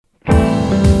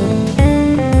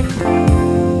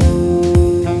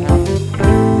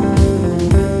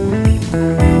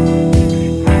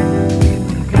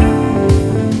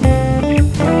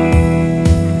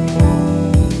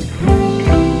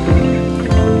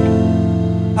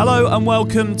Hello and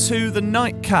welcome to the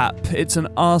Nightcap. It's an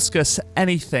Ask Us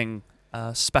Anything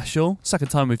special. Second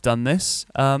time we've done this.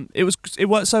 It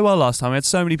worked so well last time. We had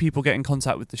so many people get in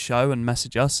contact with the show and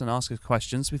message us and ask us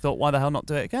questions. We thought, why the hell not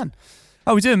do it again?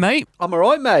 How we doing, mate? I'm all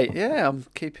right, mate. Yeah, I'm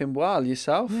keeping well.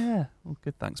 Yourself? Yeah, well,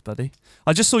 good, thanks, buddy.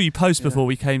 I just saw you post before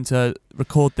we came to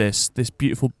record this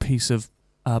beautiful piece of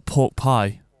pork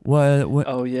pie.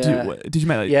 Oh, yeah. Did you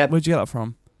make that? Yeah. Where'd you get that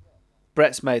from?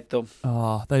 Brett's made them.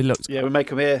 Oh, they looked... Yeah, we make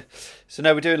them here. So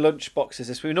no, we're doing lunch boxes.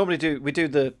 This we normally do. We do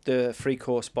the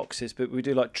 3-course boxes, but we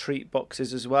do like treat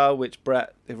boxes as well, which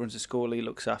Brett, who runs the school, he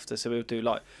looks after. So we'll do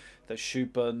like the shoe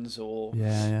buns or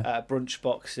brunch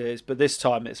boxes. But this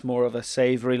time it's more of a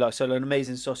savoury, like so an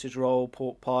amazing sausage roll,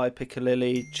 pork pie,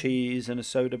 piccalilli, cheese, and a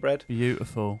soda bread.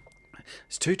 Beautiful.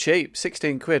 It's too cheap.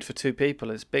 16 quid for 2 people.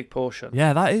 It's a big portion.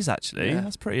 Yeah, that is actually. Yeah.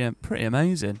 That's pretty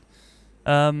amazing.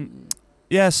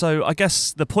 Yeah, so I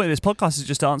guess the point of this podcast is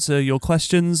just to answer your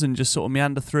questions and just sort of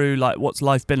meander through like what's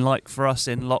life been like for us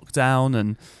in lockdown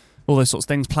and all those sorts of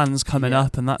things, plans coming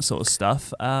up and that sort of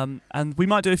stuff. And we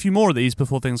might do a few more of these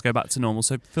before things go back to normal,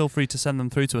 so feel free to send them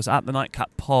through to us at the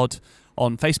Nightcap Pod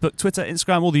on Facebook, Twitter,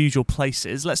 Instagram, all the usual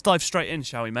places. Let's dive straight in,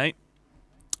 shall we, mate?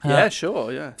 Yeah,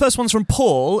 sure, yeah. First one's from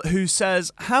Paul, who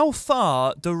says, how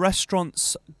far do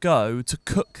restaurants go to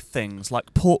cook things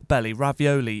like pork belly,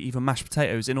 ravioli, even mashed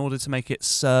potatoes in order to make it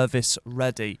service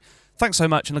ready? Thanks so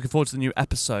much and looking forward to the new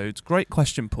episodes. Great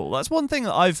question, Paul. That's one thing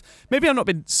that I've not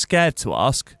been scared to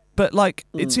ask, but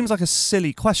it seems like a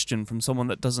silly question from someone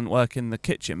that doesn't work in the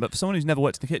kitchen. But for someone who's never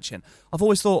worked in the kitchen, I've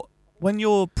always thought, when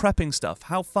you're prepping stuff,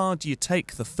 how far do you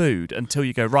take the food until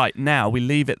you go, right, now we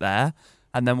leave it there,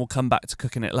 and then we'll come back to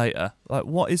cooking it later? Like,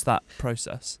 what is that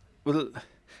process? Well,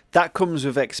 that comes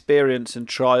with experience and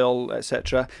trial,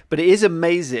 etc. But it is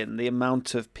amazing the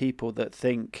amount of people that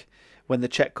think when the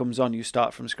check comes on, you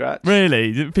start from scratch.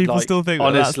 Really? Do people still think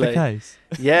honestly, that's the case?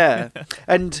 Yeah.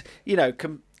 And, you know,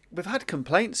 we've had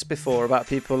complaints before about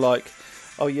people like,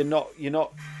 oh, you're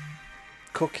not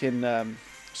cooking...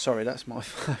 sorry, that's my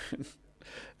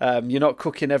phone. You're not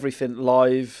cooking everything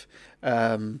live...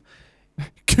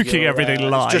 Cooking everything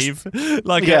live, just,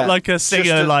 like a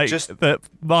singer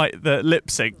that lip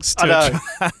syncs to a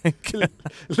track.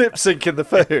 Lip syncing the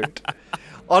food.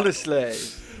 Honestly,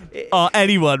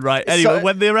 anyone.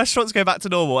 When the restaurants go back to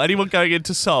normal, anyone going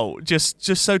into Seoul, just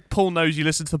so Paul knows you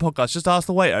listen to the podcast, just ask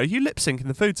the waiter, "Are you lip syncing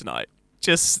the food tonight?"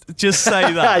 Just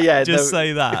say that.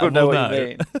 Say that. You'll know what you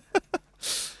mean.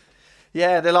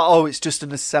 Yeah, they're like, oh, it's just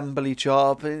an assembly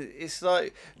job. It's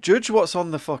like, judge what's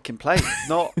on the fucking plate,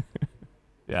 not.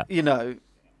 Yeah. You know,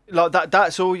 like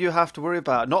that's all you have to worry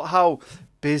about, not how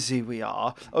busy we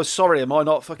are. Oh, sorry, am I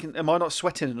not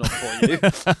sweating enough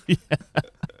for you?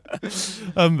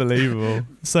 Unbelievable.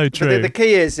 So true. But the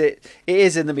key is it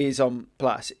is in the mise en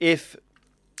place. If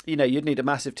you know, you'd need a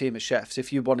massive team of chefs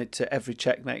if you wanted to every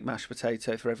check make mashed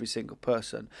potato for every single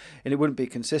person, and it wouldn't be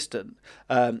consistent.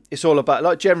 It's all about,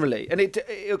 like, generally, and it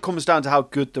comes down to how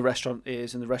good the restaurant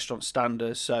is and the restaurant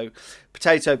standards. So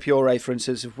potato puree, for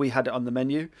instance, if we had it on the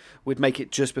menu, we'd make it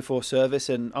just before service,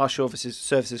 and our service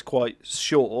is quite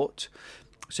short,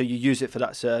 so you use it for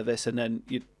that service, and then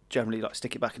you generally like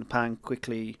stick it back in the pan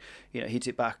quickly, you know, heat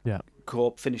it back,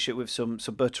 finish it with some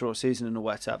butter or seasoning or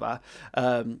whatever.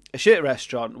 A shit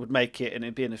restaurant would make it and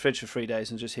it'd be in the fridge for 3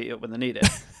 days and just heat it up when they need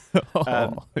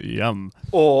it. Yum.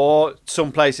 Or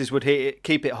some places would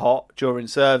keep it hot during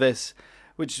service,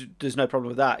 which there's no problem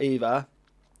with that either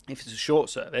if it's a short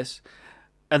service,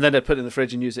 and then they'd put it in the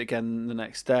fridge and use it again the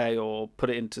next day, or put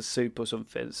it into soup or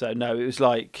something. So no, it was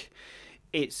like,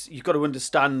 you've got to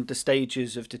understand the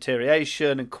stages of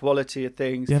deterioration and quality of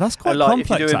things. Yeah, that's quite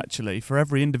complex actually, for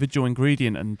every individual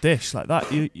ingredient and dish like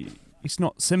that. It's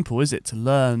not simple, is it, to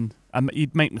learn? And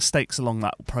you'd make mistakes along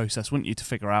that process, wouldn't you, to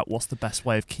figure out what's the best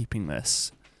way of keeping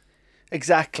this?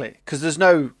 Exactly, because there's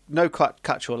no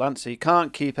catch-all answer. You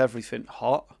can't keep everything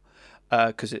hot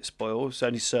because it spoils.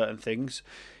 Only certain things.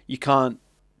 You can't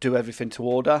do everything to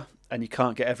order, and you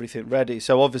can't get everything ready.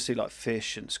 So obviously, like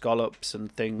fish and scallops and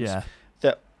things. Yeah.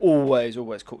 They're always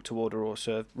cooked to order or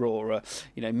served raw. Or,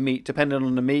 meat, depending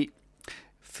on the meat.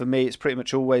 For me, it's pretty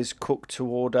much always cooked to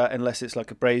order, unless it's like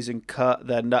a braising cut.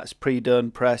 Then that's pre-done,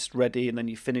 pressed, ready, and then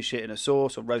you finish it in a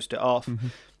sauce or roast it off.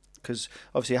 Because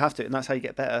obviously you have to, and that's how you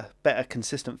get better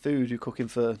consistent food. You're cooking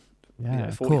for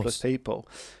 40 plus people.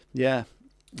 Yeah,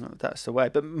 that's the way.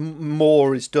 But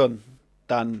more is done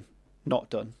than not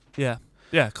done. Yeah.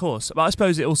 Yeah, of course. But I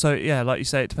suppose it also, like you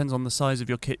say, it depends on the size of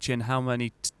your kitchen, how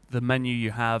many, the menu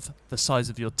you have, the size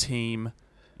of your team,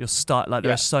 your start. Like,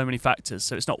 there are so many factors.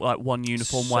 So it's not like one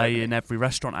uniform way in every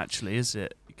restaurant, actually, is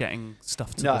it? Getting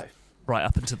stuff to right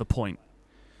up and to the point.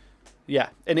 Yeah,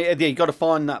 and you got to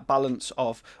find that balance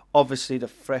of, obviously the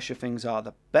fresher things are,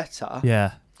 the better.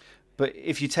 Yeah. But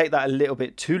if you take that a little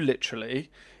bit too literally,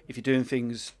 if you're doing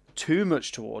things too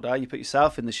much to order, you put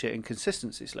yourself in the shit and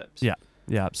consistency slips. Yeah.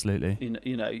 Yeah, absolutely.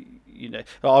 You know.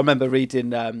 I remember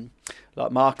reading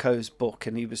like Marco's book,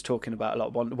 and he was talking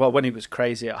about when he was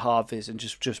crazy at Harvey's and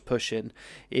just pushing.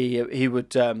 He would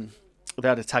they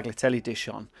had a tagliatelle dish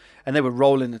on, and they were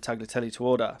rolling the tagliatelle to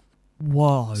order.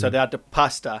 Whoa! So they had the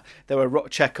pasta. They were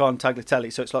check on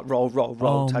tagliatelle, so it's like roll,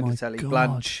 tagliatelle,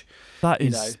 blanch. That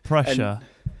is pressure.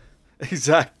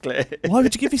 Exactly. Why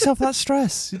would you give yourself that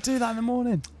stress? You do that in the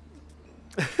morning.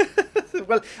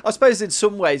 Well, I suppose in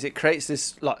some ways it creates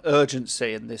this like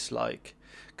urgency and this like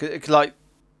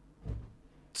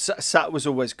Sat was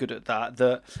always good at that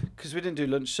because we didn't do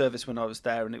lunch service when I was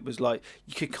there, and it was like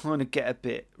you could kind of get a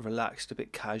bit relaxed, a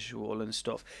bit casual and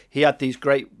stuff. He had these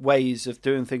great ways of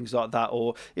doing things like that,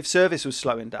 or if service was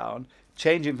slowing down,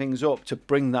 changing things up to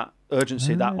bring that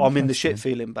urgency, that I'm in the shit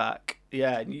feeling back.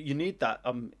 Yeah, you need that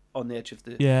on the edge of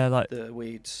the the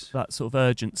weeds. That sort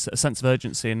of a sense of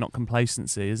urgency and not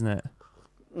complacency, isn't it?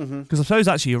 Because I suppose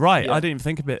actually you're right. Yeah. I didn't even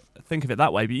think of it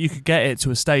that way, but you could get it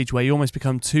to a stage where you almost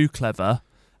become too clever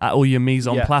at all your mise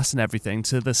en place and everything,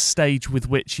 to the stage with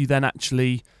which you then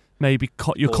actually maybe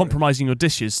you're compromising your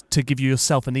dishes to give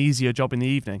yourself an easier job in the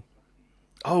evening.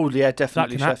 Oh yeah,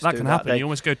 definitely. That can happen. You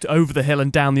almost go over the hill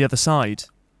and down the other side.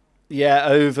 Yeah,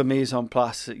 over mise en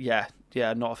place. Yeah,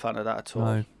 not a fan of that at all.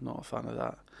 No. Not a fan of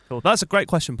that. Cool. That's a great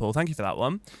question, Paul. Thank you for that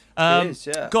one. It is,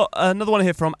 yeah. Got another one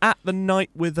here from at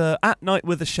night with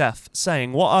a chef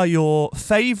saying, "What are your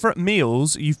favourite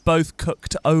meals you've both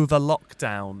cooked over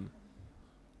lockdown?"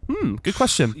 Good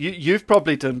question. You've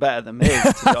probably done better than me,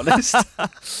 to be honest.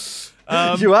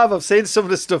 You have. I've seen some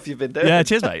of the stuff you've been doing. Yeah,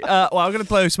 cheers, mate. Well, I'm going to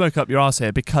blow smoke up your arse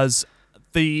here because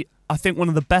I think one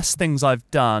of the best things I've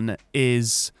done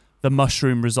is the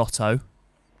mushroom risotto.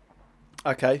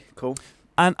 Okay, cool.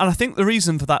 And I think the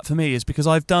reason for that for me is because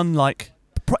I've done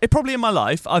probably in my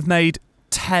life I've made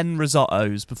 10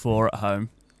 risottos before at home.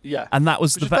 Yeah, and that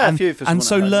was the best. And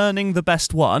so learning the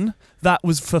best one, that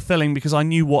was fulfilling because I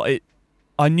knew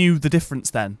I knew the difference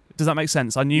then. Does that make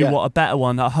sense? I knew what a better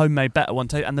one, a homemade better one,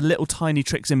 and the little tiny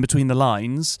tricks in between the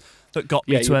lines that got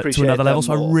me to another level.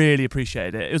 So I really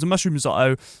appreciated it. It was a mushroom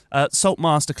risotto, Salt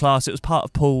Masterclass. It was part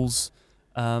of Paul's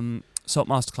Salt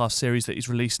Masterclass series that he's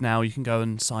released now. You can go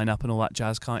and sign up and all that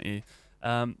jazz, can't you?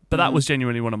 But that was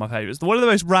genuinely one of my favourites. One of the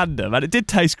most random, and it did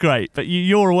taste great, but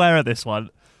you're aware of this one.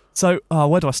 So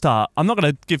where do I start? I'm not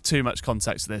going to give too much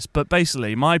context to this, but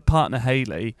basically my partner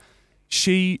Hayley,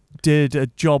 she did a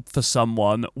job for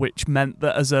someone, which meant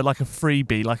that as a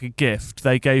freebie, like a gift,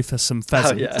 they gave her some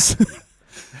pheasants. Oh,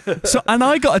 yeah. And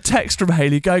I got a text from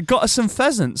Hayley going, "Got us some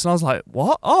pheasants," and I was like,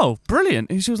 "What? Oh, brilliant!"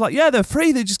 And she was like, "Yeah, they're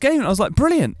free. They just gave it." I was like,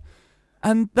 "Brilliant!"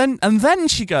 And then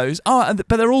she goes, "Oh,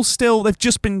 but they're all still. They've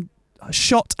just been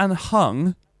shot and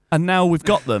hung, and now we've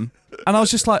got them." And I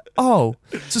was just like, "Oh!"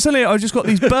 So suddenly I just got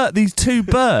these two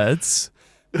birds.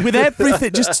 With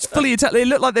everything just fully attacked. It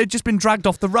looked like they'd just been dragged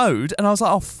off the road, and I was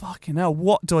like, "Oh fucking hell,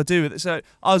 what do I do with it?" So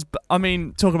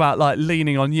talk about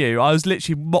leaning on you. I was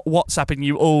literally WhatsApping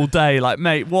you all day, like,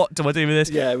 "Mate, what do I do with this?"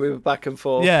 Yeah, we were back and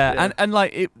forth. Yeah. and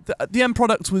the end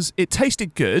product it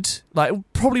tasted good. Like, it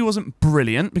probably wasn't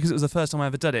brilliant because it was the first time I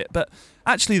ever did it. But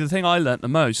actually, the thing I learnt the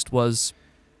most was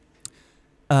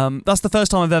that's the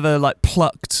first time I've ever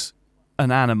plucked an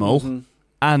animal. Mm-hmm.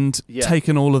 And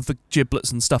taken all of the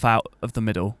giblets and stuff out of the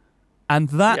middle. And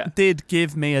that did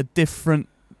give me a different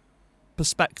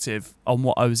perspective on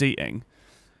what I was eating.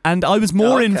 And I was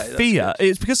more in fear.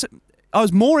 It's because I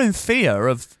was more in fear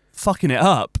of fucking it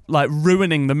up,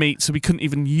 ruining the meat so we couldn't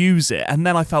even use it. And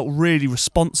then I felt really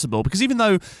responsible because even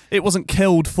though it wasn't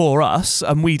killed for us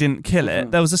and we didn't kill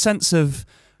it, there was a sense of,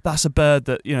 that's a bird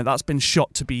that, that's been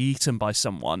shot to be eaten by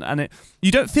someone. And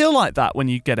you don't feel like that when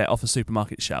you get it off a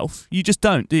supermarket shelf. You just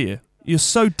don't, do you? You're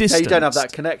so distant. Yeah, you don't have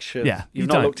that connection. Yeah, You've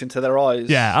not looked into their eyes.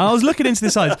 Yeah, and I was looking into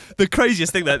this eyes. The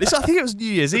craziest thing I think it was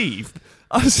New Year's Eve.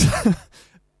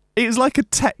 It was like a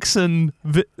Texan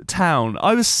town.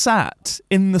 I was sat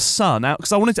in the sun out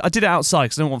because I did it outside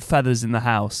because I didn't want feathers in the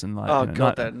house and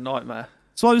God, that nightmare.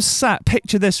 So I was sat.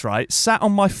 Picture this, right? Sat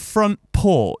on my front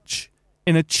porch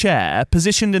in a chair,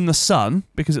 positioned in the sun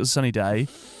because it was a sunny day,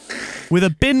 with a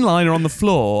bin liner on the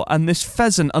floor and this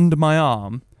pheasant under my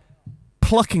arm,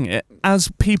 plucking it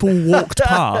as people walked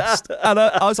past. And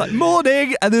I was like,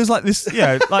 "Morning!" And there was this,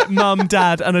 mum,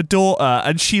 dad, and a daughter,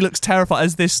 and she looks terrified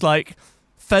as this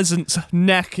pheasant's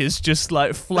neck is just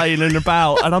like flailing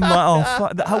about, and I'm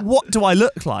like, oh, what do I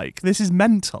look like? This is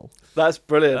mental. That's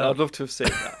brilliant. I'd love to have seen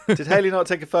that. Did Hayley not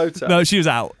take a photo? No, she was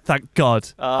out. Thank God.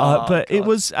 Oh, but God. it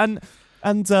was, and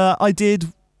I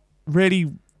did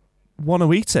really want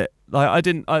to eat it. Like I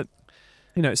didn't.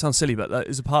 It sounds silly, but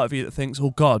there's a part of you that thinks,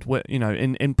 oh God,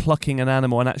 in plucking an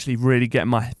animal and actually really getting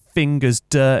my fingers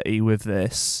dirty with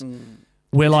this,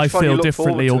 will I feel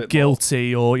differently or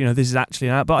guilty or, this is actually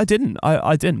an act? But I didn't.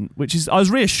 I didn't, I was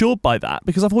reassured by that,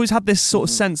 because I've always had this sort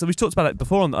of sense that we've talked about it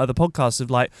before on the other podcasts of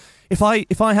like, if I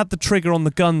had the trigger on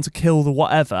the gun to kill the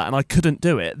whatever and I couldn't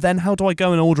do it, then how do I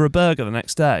go and order a burger the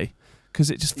next day? Because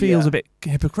it just feels a bit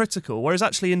hypocritical. Whereas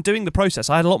actually in doing the process,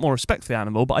 I had a lot more respect for the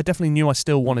animal, but I definitely knew I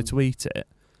still wanted to eat it.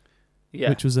 Yeah.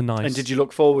 Which was a nice... And did you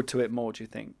look forward to it more, do you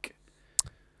think?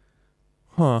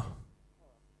 Huh.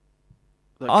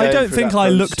 I don't think I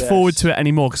looked forward to it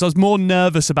anymore, because I was more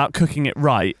nervous about cooking it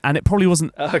right, and it probably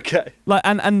wasn't... Okay.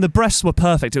 And the breasts were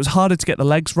perfect. It was harder to get the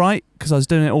legs right, because I was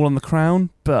doing it all on the crown,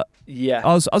 but... Yeah.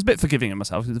 I was a bit forgiving of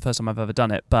myself. It was the first time I've ever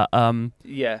done it, but...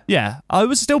 Yeah, I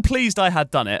was still pleased I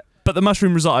had done it. But the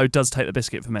mushroom risotto does take the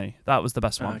biscuit for me. That was the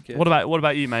best one. What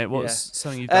about you, mate? What's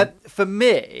something you've done? For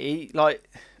me, like,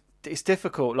 it's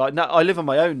difficult. Like, now, I live on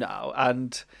my own now,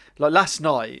 and like last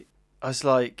night, I was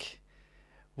like,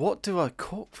 what do I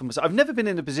cook for myself? I've never been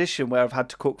in a position where I've had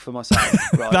to cook for myself.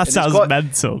 Right? That sounds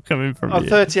mental coming from you. I'm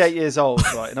 38 years old,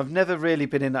 right, and I've never really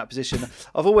been in that position.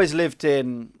 I've always lived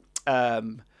in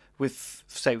with,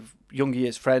 say, younger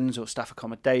years friends or staff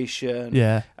accommodation,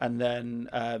 and then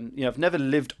I've never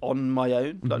lived on my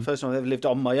own. Like, the first time I've ever lived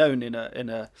on my own in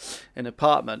an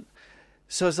apartment.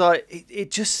 So it's like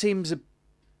it just seems a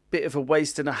bit of a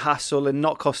waste and a hassle and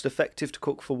not cost effective to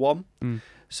cook for one.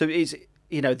 So it's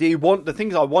the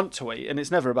things I want to eat, and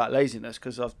it's never about laziness,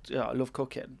 because I love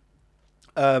cooking.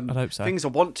 I hope so. Things I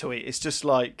want to eat, it's just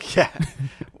like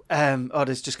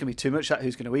there's just gonna be too much.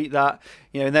 Who's gonna eat that?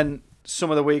 And then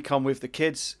some of the week I'm with the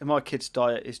kids, and my kids'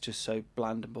 diet is just so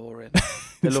bland and boring.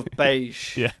 They love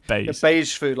beige. Beige. The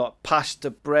beige food, like pasta,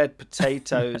 bread,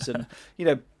 potatoes, and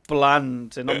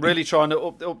bland. And I'm really trying to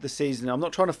up the seasoning. I'm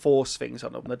not trying to force things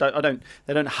on them.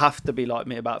 They don't have to be like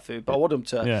me about food, but I want them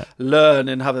to learn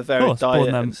and have a varied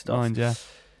diet and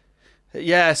stuff.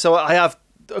 Yeah, so I have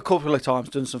a couple of times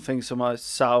done some things for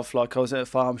myself. Like, I was at a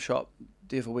farm shop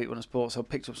the other week when I was bought, so I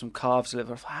picked up some calves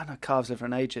liver. I hadn't had calves liver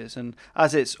in ages, and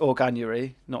as it's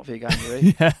organiary, not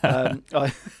veganuary,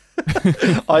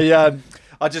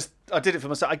 I did it for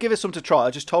myself. I give her some to try.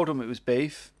 I just told them it was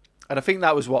beef, and I think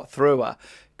that was what threw her,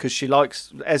 because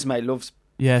Esme loves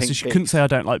pink so she beef. couldn't say I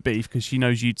don't like beef, because she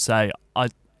knows you'd say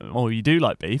you do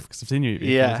like beef, because I've seen you eat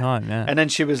beef all the time. And then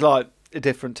she was like, a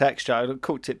different texture. I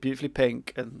cooked it beautifully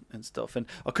pink and stuff, and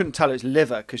I couldn't tell it was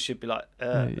liver, because she'd be like,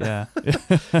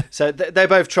 So they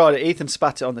both tried it. Ethan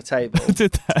spat it on the table.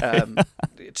 Did they?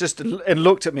 And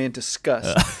looked at me in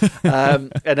disgust.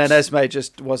 And then Esme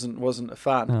just wasn't a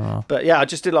fan. Oh. But yeah, I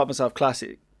just did like myself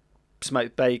classic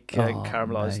smoked bacon,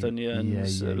 caramelised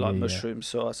onions, mushroom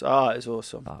sauce. It's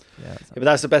awesome. But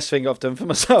that's the best thing I've done for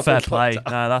myself. Fair play.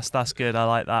 No, that's good. I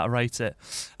like that. I rate it.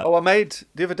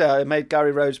 The other day I made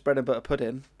Gary Rhodes bread and butter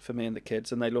pudding for me and the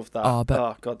kids, and they loved that.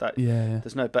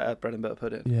 There's no better bread and butter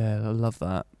pudding. Yeah, I love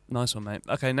that. Nice one, mate.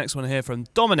 Okay, next one here from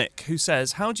Dominic, who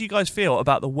says, how do you guys feel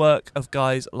about the work of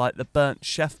guys like the Burnt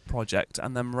Chef Project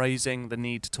and them raising the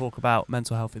need to talk about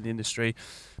mental health in the industry?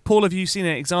 Paul, have you seen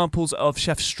any examples of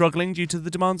chefs struggling due to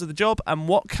the demands of the job? And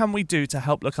what can we do to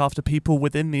help look after people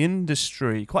within the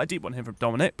industry? Quite a deep one here from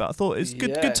Dominic, but I thought it's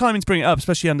good timing to bring it up,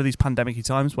 especially under these pandemic-y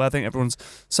times where I think everyone's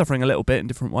suffering a little bit in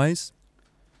different ways.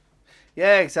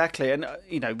 Yeah, exactly. And,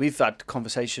 we've had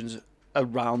conversations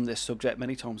around this subject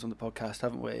many times on the podcast,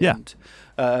 haven't we? Yeah.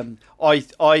 And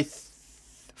I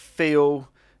feel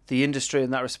the industry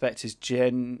in that respect is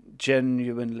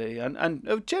genuinely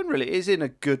and generally is in a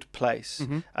good place,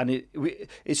 and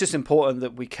it's just important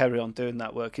that we carry on doing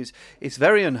that work. It's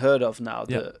very unheard of now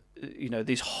that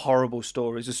these horrible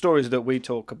stories, the stories that we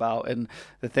talk about, and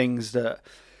the things that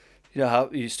how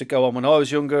it used to go on when I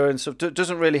was younger and stuff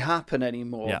doesn't really happen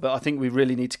anymore. Yeah. But I think we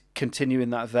really need to continue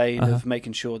in that vein of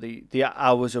making sure the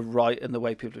hours are right and the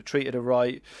way people are treated are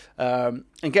right, and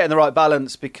getting the right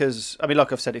balance. Because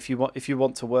like I've said, if you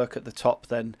want to work at the top,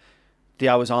 then the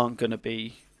hours aren't going to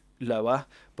be lower.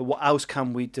 But what else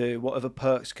can we do? What other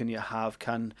perks can you have?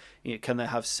 Can they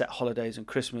have set holidays and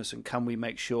Christmas? And can we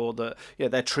make sure that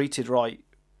they're treated right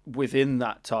within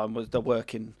that time, was they're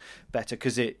working better?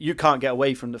 Because you can't get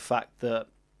away from the fact that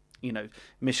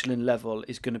Michelin level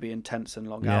is going to be intense and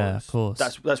long hours. Of course.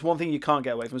 That's one thing you can't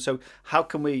get away from. So how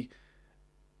can we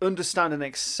understand and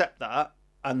accept that,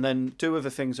 and then do other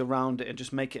things around it and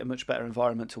just make it a much better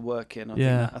environment to work in.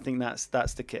 I think that's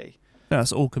the key. Yeah,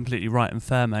 that's all completely right and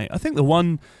fair, mate. I think the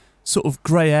one sort of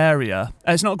grey area,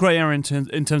 it's not a grey area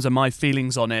in terms of my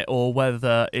feelings on it or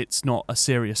whether it's not a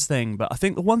serious thing, but I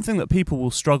think the one thing that people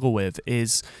will struggle with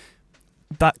is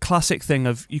that classic thing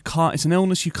of it's an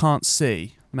illness you can't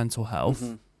see, mental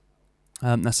health.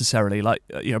 Necessarily, like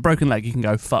broken leg, you can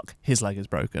go, fuck, his leg is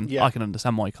broken. I can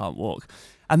understand why he can't walk,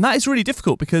 and that is really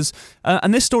difficult because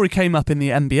and this story came up in the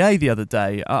NBA the other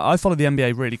day. I follow the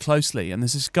NBA really closely, and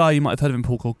there's this guy, you might have heard of him,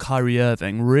 Paul, called Kyrie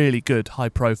Irving, really good high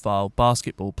profile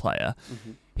basketball player.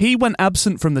 He went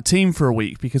absent from the team for a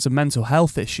week because of mental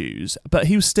health issues, but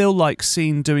he was still like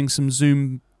seen doing some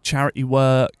Zoom charity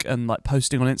work and like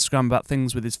posting on Instagram about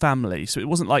things with his family, so it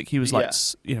wasn't like he was like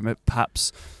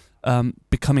perhaps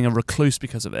becoming a recluse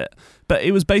because of it, but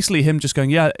it was basically him just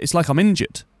going, it's like I'm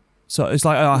injured, so it's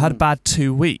like I had a bad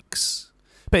 2 weeks.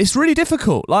 But it's really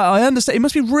difficult. Like, I understand it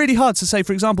must be really hard to say,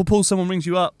 for example, Paul, someone rings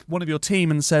you up, one of your team,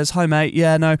 and says, hi mate,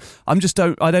 I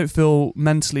don't feel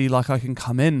mentally like I can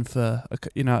come in for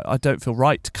I don't feel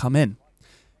right to come in.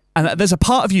 And there's a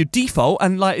part of you default,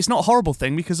 and like it's not a horrible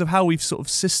thing because of how we've sort of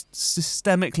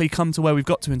systemically come to where we've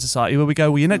got to in society, where we go,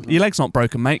 well, your leg's not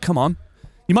broken, mate, come on,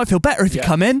 you might feel better if you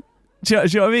come in. Do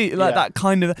you know what I mean? Like that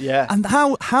kind of... Yeah. And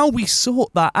how we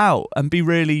sort that out and be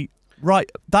really...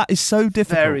 Right, that is so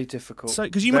difficult. Very difficult. So,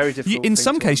 because in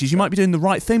some cases, you might be doing the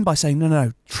right thing by saying,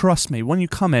 no, trust me, when you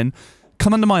come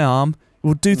under my arm,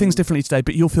 we'll do things differently today,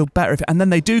 but you'll feel better if... And then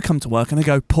they do come to work and they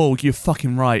go, Paul, you're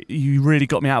fucking right. You really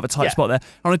got me out of a tight spot there.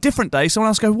 On a different day, someone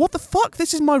else go, what the fuck?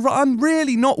 This is I'm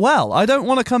really not well. I don't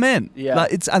want to come in. Yeah.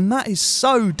 And that is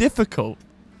so difficult.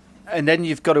 And then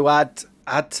you've got to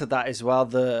add to that as well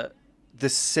the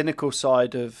cynical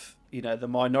side of the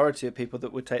minority of people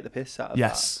that would take the piss out of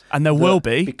that. And there will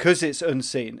be, because it's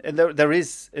unseen, and there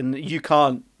is, and you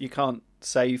can't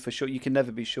say for sure. You can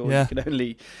never be sure. You can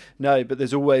only know. But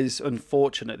there's always,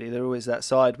 unfortunately, that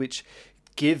side which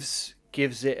gives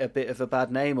it a bit of a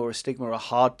bad name or a stigma, or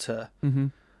hard to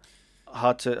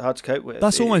cope with.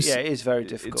 It is very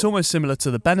difficult. It's almost similar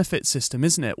to the benefit system,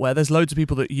 isn't it? Where there's loads of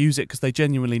people that use it because they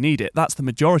genuinely need it. That's the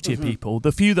majority of people.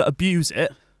 The few that abuse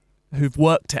it, who've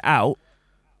worked it out,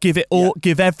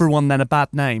 give everyone then a bad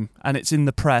name, and it's in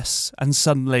the press, and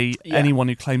suddenly anyone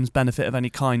who claims benefit of any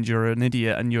kind, you're an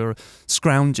idiot and you're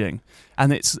scrounging,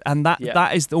 and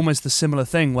that is almost the similar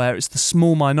thing where it's the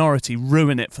small minority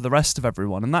ruin it for the rest of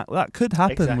everyone, and that could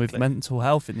happen with mental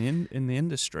health in the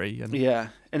industry. And and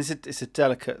it's a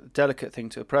delicate thing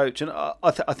to approach, and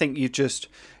I think you've just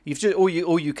all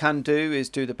you can do is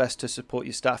do the best to support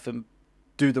your staff and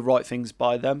do the right things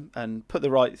by them and put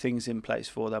the right things in place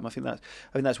for them. I think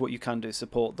that's what you can do: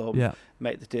 support them,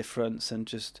 make the difference, and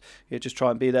just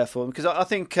try and be there for them. Because I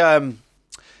think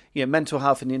mental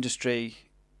health in the industry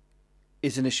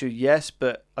is an issue, yes,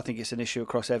 but I think it's an issue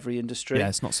across every industry. Yeah,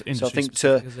 it's not industry. So I think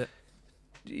specific, is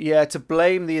it? To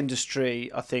blame the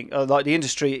industry, I think like the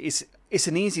industry it's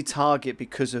an easy target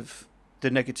because of the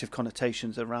negative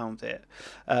connotations around it,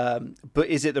 but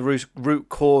is it the root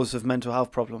cause of mental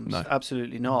health problems? No.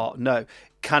 Absolutely not. No.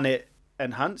 Can it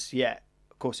enhance? Yeah,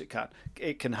 of course it can.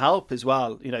 It can help as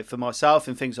well. For myself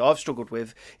and things I've struggled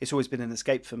with, it's always been an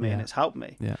escape for me, and it's helped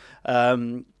me.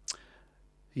 So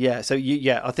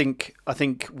I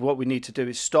think what we need to do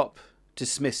is stop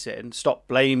dismissing, stop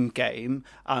blame game,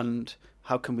 and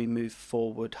how can we move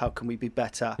forward? How can we be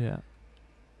better?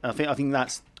 I think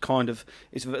that's kind of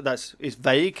it's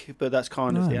vague, but that's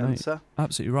kind of the answer.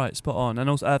 Absolutely right, spot on. And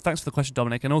also, thanks for the question,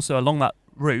 Dominic. And also along that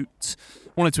route,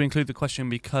 I wanted to include the question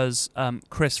because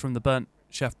Chris from the Burnt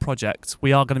Chef Project,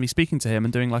 we are going to be speaking to him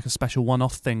and doing like a special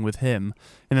one-off thing with him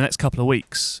in the next couple of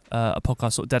weeks. A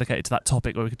podcast sort of dedicated to that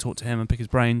topic where we could talk to him and pick his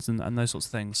brains and those sorts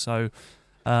of things. So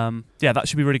that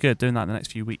should be really good doing that in the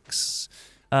next few weeks.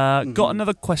 Got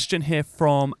another question here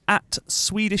from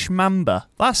 @Swedish Mamba.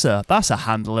 That's a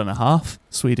handle and a half,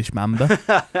 Swedish Mamba.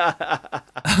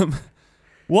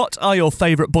 What are your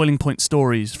favourite Boiling Point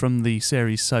stories from the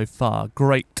series so far?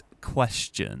 Great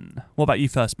question. What about you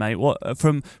first, mate? What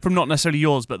from not necessarily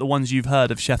yours, but the ones you've heard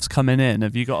of chefs coming in?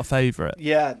 Have you got a favourite?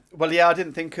 Yeah, well, I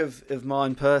didn't think of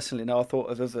mine personally. No, I thought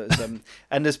of others,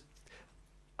 and there's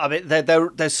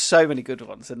so many good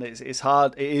ones, and it is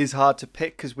hard to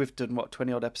pick because we've done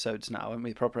 20 odd episodes now, haven't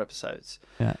we? Proper episodes.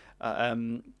 Yeah.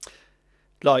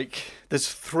 There's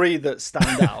 3 that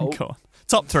stand out. Go on.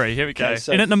 Top 3. Here we go.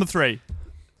 So, in at number 3.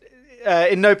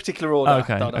 In no particular order,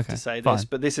 Okay, I'd have to say this, fine.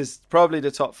 but this is probably the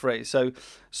top 3. So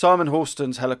Simon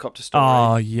Horston's helicopter story.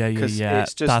 Oh yeah.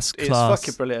 It's just, that's it's class.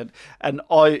 fucking brilliant, and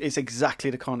it's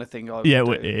exactly the kind of thing I would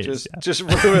do. It is. Just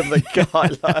ruin the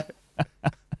guy.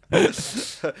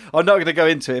 I'm not going to go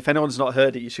into it. If anyone's not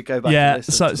heard it, you should go back and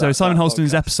listen to so Simon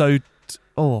Holston's podcast. episode,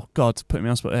 oh God, putting me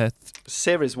on the spot here.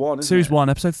 Series 1, isn't Series it? 1,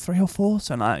 episode 3 or 4,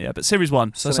 something like that, yeah. But Series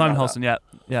 1, so Something Simon like Holston,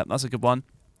 yeah, that's a good one.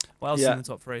 What else is in the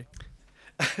top 3?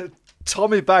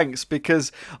 Tommy Banks,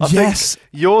 because I Yes. think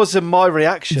yours and my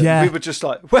reaction, Yeah. we were just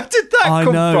like, where did that come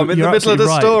from in the you're middle of the absolutely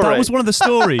right. story? That was one of the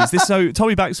stories. So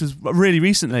Tommy Banks was really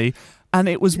recently, and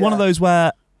it was one of those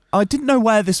where I didn't know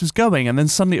where this was going, and then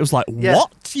suddenly it was like,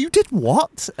 what? You did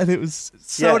what? And it was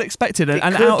so unexpected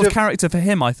and out of character for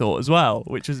him, I thought, as well,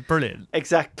 which was brilliant.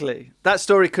 Exactly. That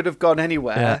story could have gone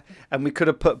anywhere, and we could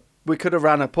have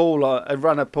ran a pool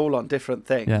on different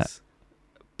things. Yeah.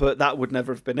 But that would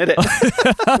never have been in it,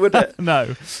 would it?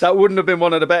 No. That wouldn't have been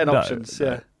one of the betting options.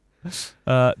 No.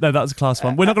 No, that was a class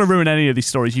one. We're not going to ruin any of these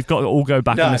stories. You've got to all go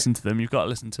back and listen to them. You've got to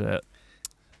listen to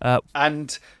it.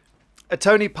 And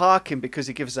Tony Parkin, because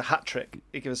he gives us a hat trick.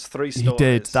 He gives us 3 stories. He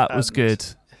did. That was good.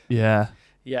 Yeah.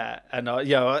 Yeah, and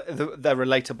they're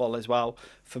relatable as well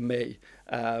for me.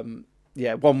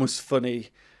 One was funny.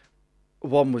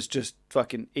 One was just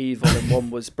fucking evil, and one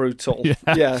was brutal.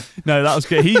 Yeah. No, that was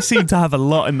good. He seemed to have a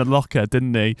lot in the locker,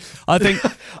 didn't he? I think.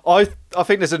 I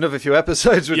think there's another few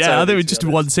episodes with Tony. I think it was just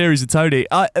one series with Tony.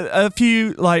 A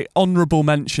few honourable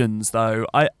mentions though.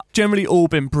 I generally all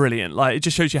been brilliant. Like, it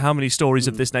just shows you how many stories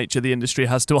of this nature the industry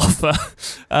has to offer.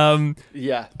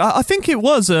 I think it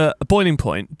was a boiling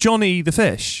point. Johnny the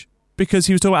Fish. Because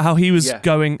he was talking about how he was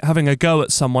having a go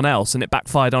at someone else, and it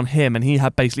backfired on him, and he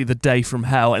had basically the day from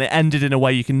hell, and it ended in a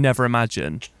way you can never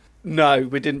imagine. No,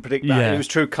 we didn't predict that. Yeah. It was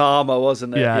true karma,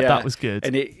 wasn't it? Yeah, that was good.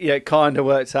 And it kind of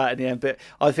worked out in the end. But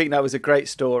I think that was a great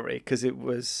story because it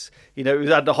was, it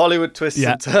had the Hollywood twists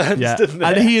and turns, didn't it?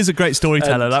 And he is a great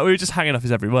storyteller. We were just hanging off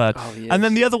his every word. Oh, and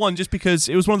then the other one, just because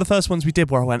it was one of the first ones we did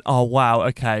where I went, oh, wow,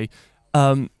 okay.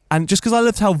 And just because I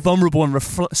loved how vulnerable and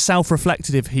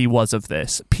self-reflective he was of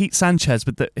this, Pete Sanchez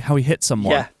with how he hit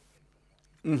someone. Yeah.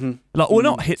 Mm-hmm.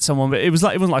 Not hit someone, but it was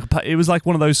like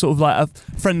one of those sort of like a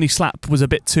friendly slap was a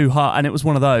bit too hard, and it was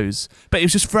one of those. But it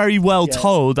was just very well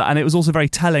told, and it was also very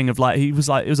telling of it was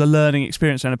a learning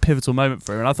experience and a pivotal moment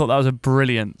for him. And I thought that was a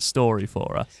brilliant story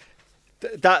for us.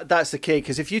 That's the key,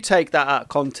 because if you take that out of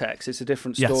context, it's a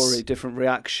different story, different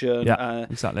reaction. Yeah,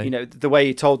 exactly. The way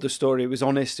he told the story, it was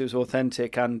honest, it was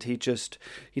authentic, and he just,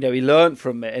 he learned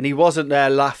from it, and he wasn't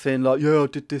there laughing like, I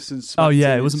did this and smacked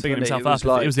it wasn't bigging himself up.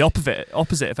 Like, it was the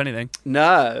opposite, if anything.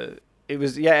 No, it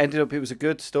was. It was a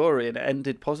good story, and it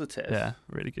ended positive. Yeah,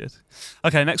 really good.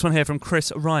 Okay, next one here from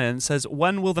Chris Ryan says,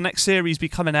 when will the next series be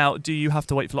coming out? Do you have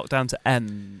to wait for lockdown to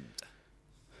end?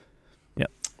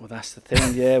 Well, that's the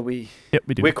thing, we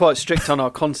do. We're quite strict on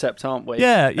our concept, aren't we?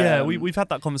 Yeah. We've had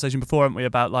that conversation before, haven't we,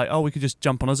 about we could just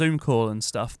jump on a Zoom call and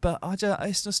stuff, but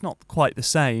it's just not quite the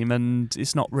same, and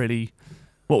it's not really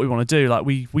what we want to do.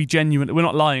 We genuinely, we're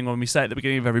not lying when we say at the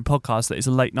beginning of every podcast that it's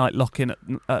a late night lock-in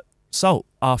at Salt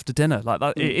after dinner.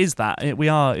 It is that. It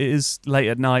is late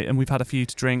at night, and we've had a few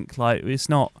to drink. It's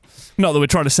not that we're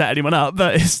trying to set anyone up,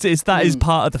 but it's is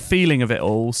part of the feeling of it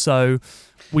all, so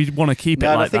we want to keep it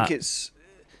like that. I think it's...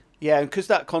 Yeah, because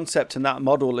that concept and that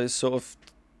model is sort of,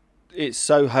 it's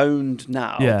so honed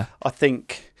now. Yeah. I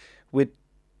think we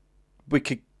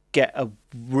could get a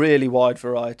really wide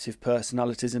variety of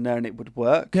personalities in there, and it would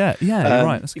work. Yeah, you're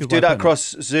right. That's a good if you do that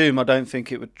across Zoom, I don't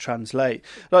think it would translate.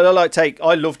 I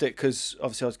loved it because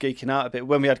obviously I was geeking out a bit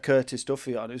when we had Curtis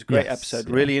Duffy on. It was a great episode,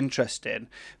 really interesting.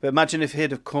 But imagine if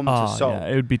he'd have come to Salt. Yeah,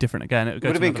 it would be different again. It would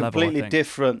have been completely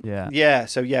different. Yeah.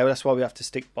 So that's why we have to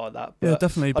stick by that. But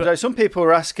definitely. I don't know, some people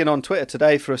were asking on Twitter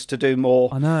today for us to do more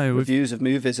reviews of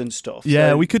movies and stuff.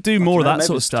 Yeah, so we could do more of that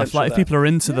sort of stuff. If people are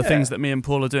into the things Yeah. that me and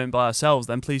Paul are doing by ourselves,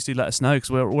 then please do let us know, because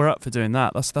we're up for doing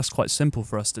that. That's quite simple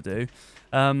for us to do.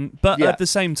 But at the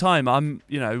same time, I'm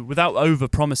without over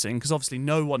promising, because obviously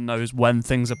no one knows when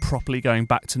things are properly going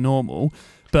back to normal.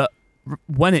 But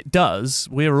when it does,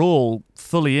 we're all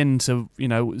fully into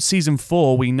season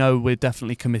 4. We know we're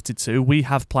definitely committed to. We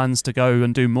have plans to go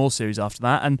and do more series after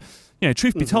that, and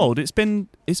truth be told, it's been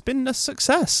a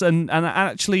success, and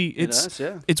actually it's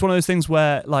one of those things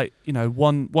where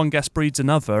one guest breeds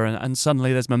another, and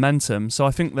suddenly there's momentum. So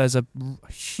I think there's a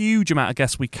huge amount of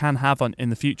guests we can have in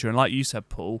the future, and like you said,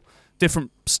 Paul,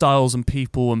 different styles and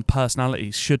people and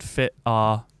personalities should fit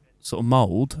our sort of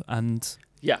mould. And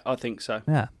I think so.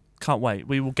 Yeah, can't wait.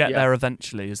 We will get there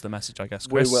eventually, is the message, I guess,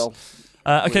 Chris. We will.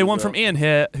 From Ian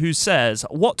here, who says,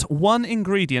 what one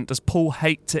ingredient does Paul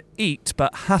hate to eat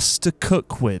but has to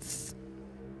cook with?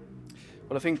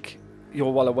 Well, I think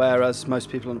you're well aware, as most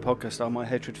people on the podcast are, my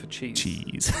hatred for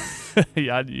cheese.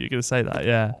 Yeah, I knew you were going to say that,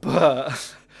 yeah.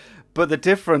 But the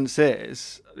difference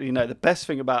is, the best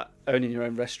thing about owning your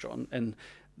own restaurant, and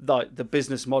like the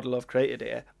business model I've created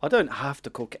here, I don't have to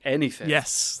cook anything.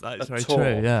 Yes, that is very all.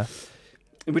 true. Yeah.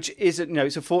 Which isn't,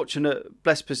 it's a fortunate,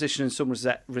 blessed position in some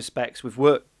respects. We've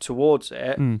worked towards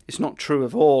it. It's not true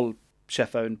of all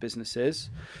chef-owned businesses,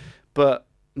 but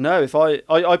no, if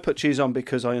I put cheese on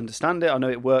because I understand it. I know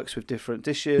it works with different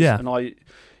dishes, and I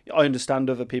understand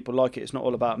other people like it. It's not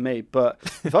all about me. But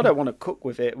if I don't want to cook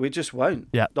with it, we just won't.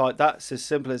 Yeah, like that's as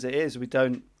simple as it is. We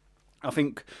don't. I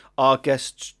think our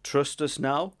guests trust us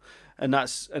now, and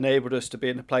that's enabled us to be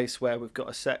in a place where we've got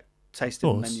a set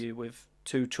tasting menu with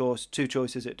two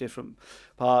choices at different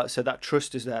parts, so that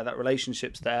trust is there, that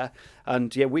relationship's there,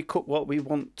 and we cook what we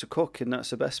want to cook, and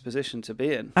that's the best position to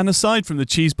be in. And aside from the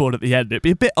cheese board at the end, it'd be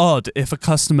a bit odd if a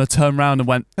customer turned around and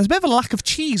went, there's a bit of a lack of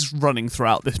cheese running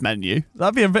throughout this menu.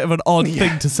 That'd be a bit of an odd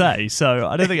thing to say, so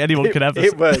I don't think anyone could ever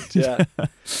it would, yeah.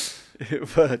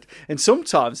 It would. And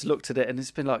sometimes looked at it and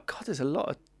it's been like, God, there's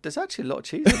actually a lot of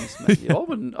cheese on this menu.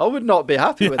 I would not be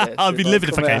happy with it. I'd be livid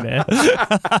if I came here.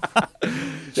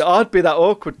 I'd be that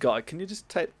awkward guy. Can you just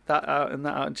take that out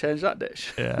and change that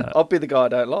dish? Yeah. I'd be the guy I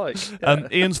don't like. Yeah.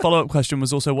 Ian's follow-up question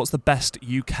was also, what's the best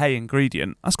UK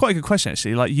ingredient? That's quite a good question,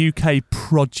 actually. Like UK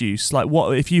produce. Like,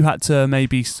 what if you had to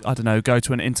maybe, I don't know, go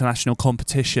to an international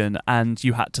competition and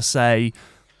you had to say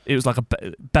it was like a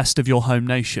best of your home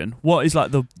nation? What is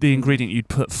like the ingredient you'd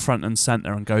put front and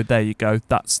centre and go, there you go,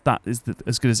 that is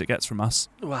as good as it gets from us?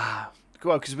 Wow.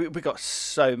 Well, because we got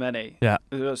so many. Yeah.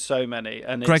 We've got so many.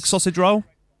 And Greg's sausage roll?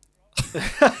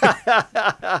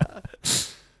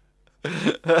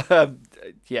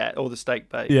 Yeah, or the steak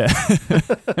bake. Yeah.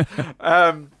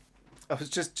 I was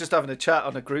just having a chat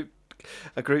on a group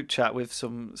chat with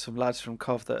some lads from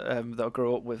Cov that I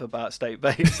grew up with about steak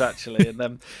bakes, actually, and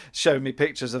them showing me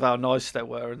pictures of how nice they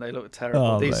were, and they look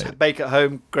terrible. These bake at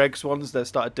home Greg's ones, they've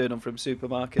started doing them from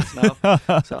supermarkets now.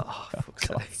 So,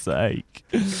 fuck's sake.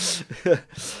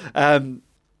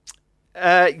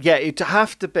 It'd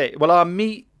have to be. Well, our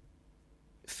meat,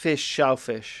 fish,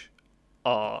 shellfish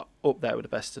are up there with the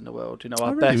best in the world.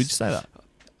 Our best. Would you say that?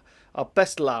 Our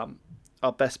best lamb,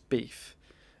 our best beef.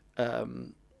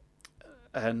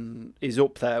 And is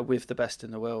up there with the best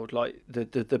in the world, like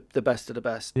the best of the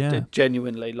best. Yeah.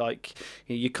 Genuinely, like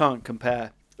you can't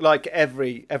compare. Like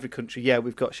every country,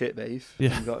 we've got shit beef,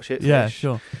 we've got shit fish. Yeah,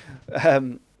 sure.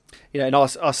 And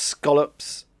our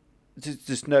scallops,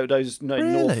 just know those.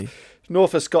 Really?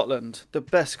 North of Scotland, the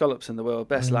best scallops in the world,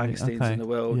 best langoustines in the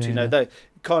world. Yeah, they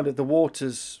kind of the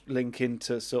waters link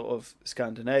into sort of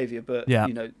Scandinavia, but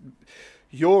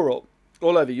Europe,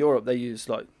 all over Europe, they use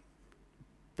like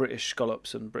British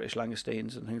scallops and British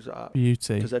langoustines and things like that.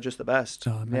 Beauty. Because they're just the best.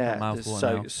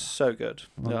 It's so good.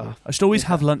 I should always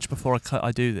have lunch before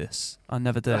I do this. I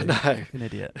never do. I know. Like an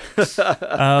idiot.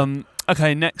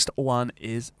 Okay, next one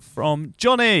is from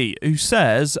Johnny, who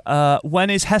says, when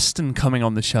is Heston coming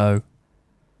on the show?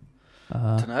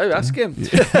 I don't know. Ask him.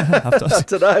 I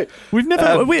don't know. We've never.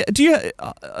 I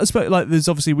suppose like there's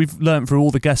obviously we've learned through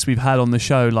all the guests we've had on the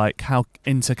show like how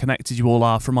interconnected you all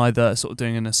are from either sort of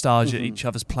doing a nostalgia at each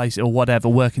other's place or whatever,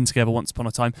 working together once upon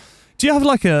a time. Do you have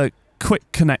like a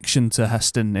quick connection to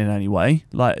Heston in any way?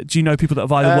 Like, do you know people that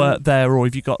have either worked there or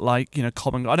have you got like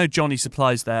common? I know Johnny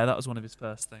supplies there. That was one of his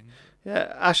first things.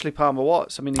 Yeah, Ashley Palmer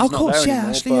Watts. I mean, he's of course, not there anymore,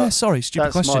 Ashley. Yeah, sorry,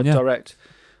 stupid that's question. My direct.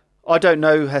 I don't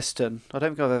know Heston. I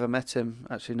don't think I've ever met him,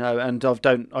 actually, no. And I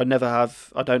don't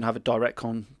have a direct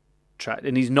contract,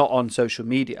 and he's not on social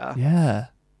media. Yeah.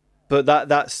 But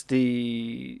that's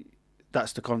the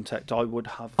contact I would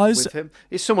have with him.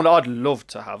 He's someone I'd love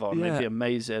to have on. It'd be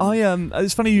amazing.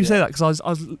 It's funny you say that because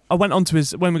I went onto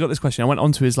his, when we got this question, I went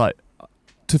onto his like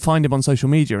to find him on social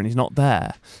media and he's not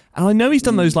there. And I know he's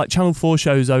done those like Channel 4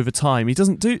 shows over time. He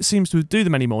seems to do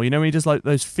them anymore. He does like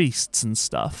those feasts and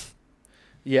stuff.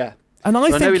 Yeah. And I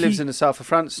think know he lives in the south of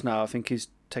France now. I think he's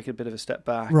taken a bit of a step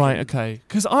back. Right, okay.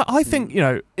 Because I think,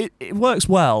 it works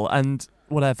well and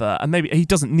whatever, and maybe he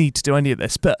doesn't need to do any of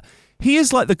this, but he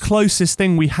is like the closest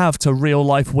thing we have to real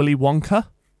life Willy Wonka.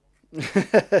 Do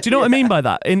you know what I mean by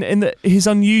that? In his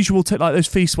unusual, like those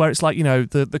feasts where it's like,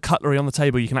 the cutlery on the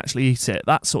table, you can actually eat it,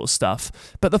 that sort of stuff.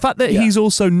 But the fact that he's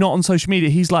also not on social media,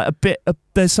 he's like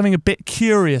there's something a bit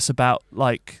curious about,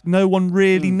 like, no one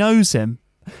really knows him.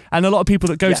 And a lot of people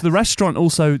that go to the restaurant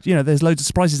also, there's loads of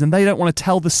surprises and they don't want to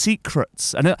tell the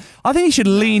secrets. And I think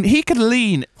he could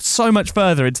lean so much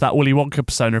further into that Willy Wonka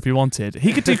persona if he wanted.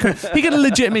 He could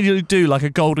legitimately do like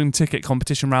a golden ticket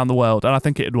competition around the world, and I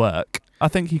think it'd work. I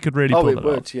think he could really pull it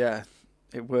off.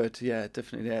 It would, yeah,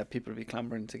 definitely. Yeah, people would be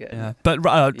clamouring to get him. But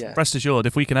rest assured,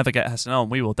 if we can ever get Heston on,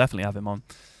 we will definitely have him on.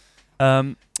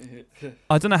 I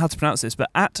don't know how to pronounce this,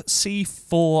 but at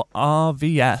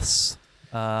C4RVS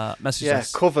message Yeah,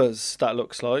 us. covers, that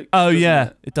looks like. Oh, doesn't yeah,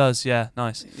 it? it does. Yeah,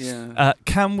 nice. Yeah.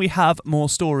 Can we have more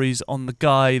stories on the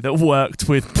guy that worked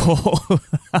with Paul?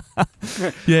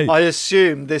 Yeah, I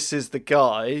assume this is the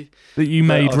guy that you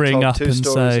made I've ring told up two and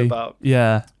stories say, about.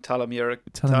 yeah, Tell him you're a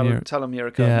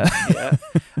Yeah. yeah.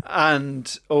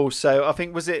 And also, I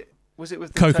think was it with the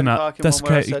Tony coconut, Parkin one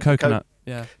where I desiccated said coconut.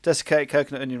 Yeah, desiccated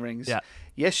coconut onion rings? Yeah.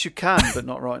 Yes, you can, but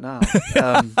not right now,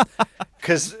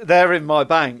 because they're in my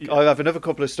bank. I have another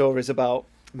couple of stories about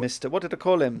Mr. What did I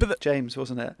call him? James,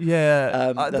 wasn't it?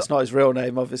 yeah. That's not his real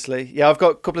name, obviously. Yeah, I've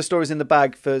got a couple of stories in the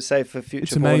bag for future.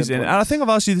 It's amazing, and I think I've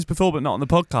asked you this before, but not on the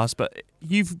podcast. But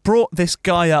you've brought this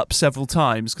guy up several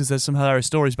times because there's some hilarious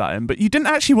stories about him. But you didn't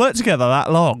actually work together that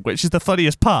long, which is the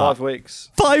funniest part. 5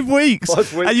 weeks. 5 weeks.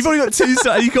 5 weeks. And you've only got 2.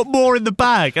 And you've got more in the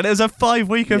bag, and it was a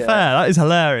 5-week affair. That is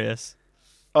hilarious.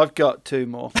 I've got 2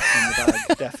 more in the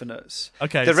bag, definites.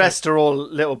 Okay, the rest are all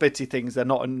little bitty things. They're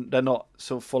not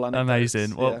sort of full anecdotes.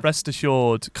 Amazing. Well, yeah. rest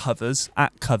assured, covers,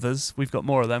 we've got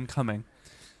more of them coming.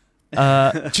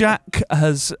 Jack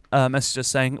has messaged us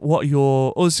saying,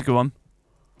 this is a good one.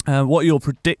 What are your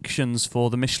predictions for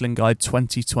the Michelin Guide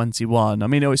 2021? I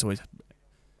mean, it's always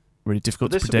really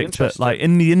difficult to predict, but like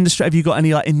in the industry, have you got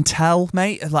any like intel,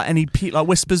 mate? Like any like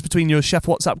whispers between your chef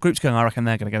WhatsApp groups going, I reckon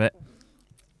they're going to get it?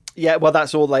 Yeah, well,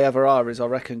 that's all they ever are, is I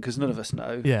reckon, because none of us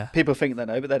know. Yeah. People think they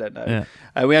know, but they don't know.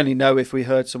 Yeah. We only know if we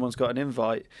heard someone's got an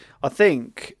invite. I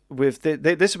think with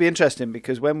this will be interesting,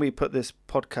 because when we put this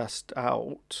podcast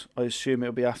out, I assume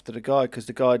it'll be after the guide, because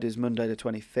the guide is Monday the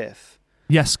 25th.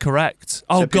 Yes, correct. So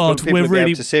Oh, God, people we're will be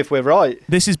really... able to see if we're right.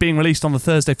 This is being released on the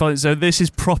Thursday following, so this is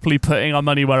properly putting our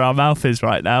money where our mouth is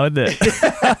right now, isn't it?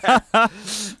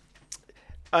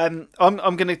 I'm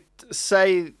going to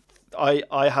say...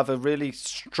 I have a really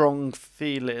strong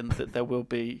feeling that there will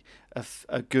be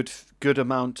a good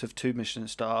amount of 2 Michelin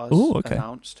stars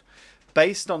announced,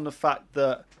 based on the fact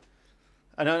that,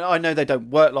 and I know they don't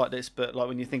work like this, but like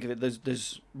when you think of it,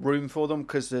 there's room for them,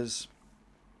 because there's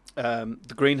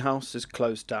the greenhouse is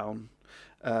closed down.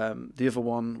 The other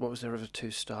one, what was their other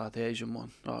 2-star? The Asian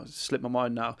one. Oh, it's slipped my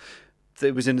mind now.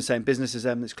 It was in the same business as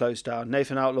them that's closed down.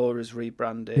 Nathan Outlaw is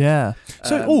rebranded. Yeah.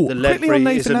 So, quickly on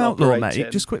Nathan Outlaw, mate,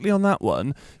 just quickly on that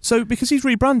one. So, because he's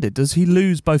rebranded, does he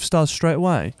lose both stars straight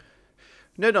away?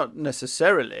 No, not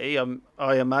necessarily.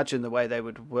 I imagine the way they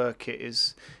would work it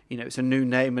is, it's a new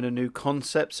name and a new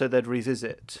concept, so they'd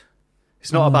revisit.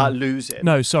 It's not about losing.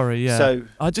 No, sorry, yeah. So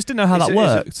I just didn't know how that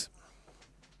worked.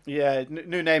 Yeah,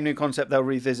 new name, new concept, they'll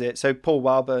revisit. So Paul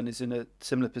Walburn is in a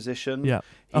similar position. Yeah,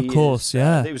 of course,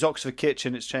 yeah. It was Oxford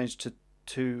Kitchen, it's changed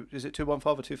to is it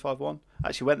 215 or 251? I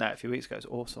actually went there a few weeks ago, it's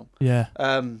awesome. Yeah.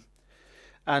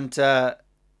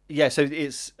 Yeah, so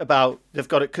it's about, they've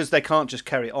got it, because they can't just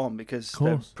carry it on, because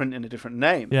they're printing a different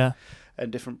name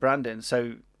and different branding.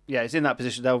 So, yeah, it's in that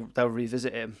position, they'll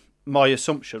revisit him. My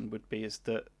assumption would be is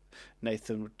that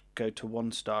Nathan would go to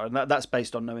 1 star, and that's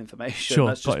based on no information. Sure,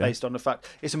 that's just based on the fact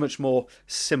it's a much more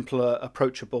simpler,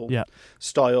 approachable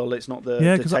style. It's not the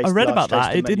because I read about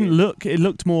that. It didn't look. It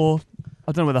looked more.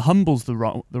 I don't know whether humble's the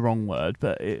wrong word,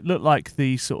 but it looked like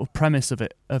the sort of premise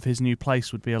of his new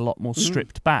place would be a lot more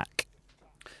stripped back.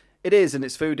 It is, and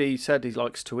it's food he said he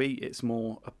likes to eat. It's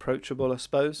more approachable, I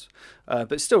suppose,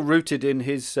 but still rooted in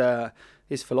his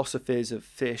philosophies of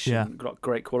fish and got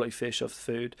great quality fish off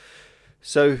the food.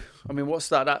 So, I mean, what's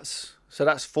that? That's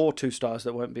 4 2-stars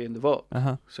that won't be in the book.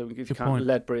 So if you count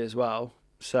Ledbury as well.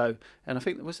 So, and I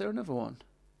think, was there another one?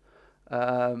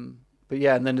 But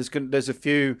yeah, and then there's a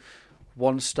few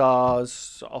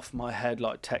 1-stars off my head,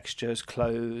 like Textures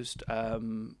closed.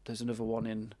 There's another one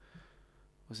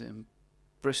in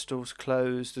Bristol's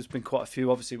closed. There's been quite a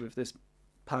few, obviously, with this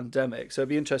pandemic. So it'd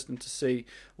be interesting to see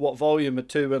what volume of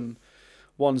 2 and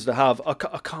 1s they have. I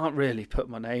can't really put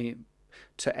my name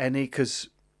to any, because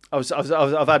I've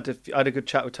had a good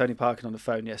chat with Tony Parkin on the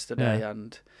phone yesterday,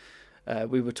 and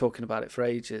we were talking about it for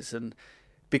ages. And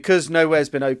because nowhere's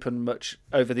been open much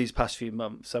over these past few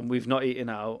months, and we've not eaten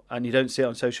out, and you don't see it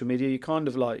on social media, you kind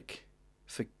of like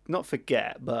not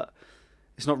forget, but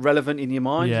it's not relevant in your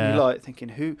mind. Yeah. And you're like thinking,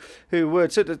 who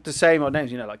would? So the same old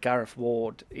names, like Gareth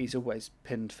Ward, he's always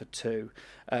pinned for 2.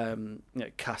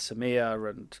 Casimir,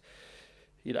 and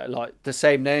like the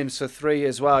same names for 3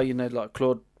 as well. Like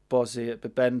Claude Bozzi at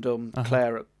Bibendum,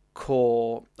 Claire at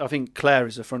Core. I think Claire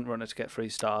is a front runner to get 3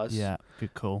 stars. Yeah,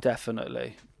 good call.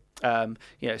 Definitely.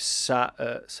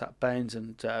 Sat Baines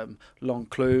and Long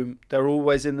Clume, they're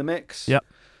always in the mix. Yep.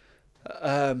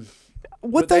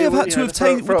 Would they have had to have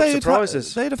taken? They'd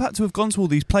have had to have gone to all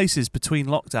these places between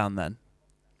lockdown then,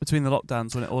 between the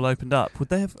lockdowns when it all opened up. Would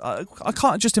they have? I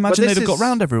can't just imagine they'd have got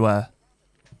round everywhere.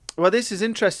 Well, this is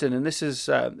interesting, and this is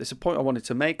it's a point I wanted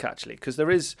to make actually, because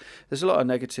there's a lot of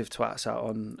negative twats out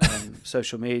on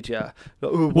social media.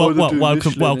 Like, oh,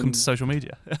 welcome to social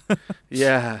media.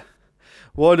 Yeah,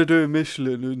 why are they doing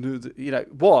Michelin? You know,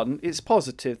 one, it's a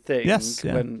positive thing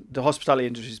when the hospitality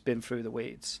industry's been through the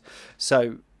weeds.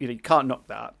 So you know, you can't knock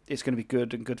that. It's going to be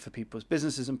good and good for people's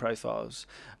businesses and profiles,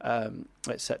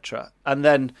 etc. And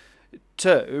then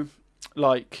two,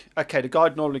 like, okay, the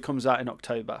guide normally comes out in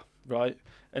October, right?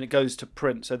 And it goes to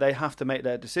print, so they have to make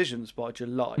their decisions by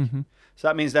July. Mm-hmm. So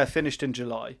that means they're finished in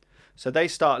July. So they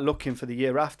start looking for the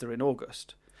year after in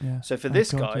August. Yeah. So for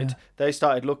this guide, they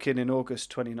started looking in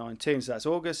August 2019. So that's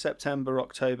August, September,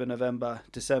 October, November,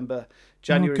 December,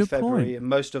 January, February, and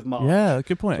most of March. Yeah,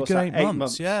 good point. So good 8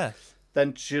 months. Yeah.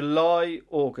 Then July,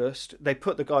 August, they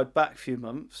put the guide back a few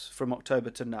months from October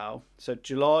to now. So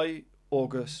July,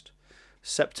 August,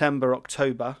 September,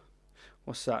 October.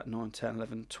 What's that? 9, 10,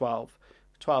 11, 12.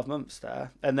 12 months there,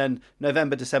 and then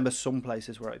November, December, some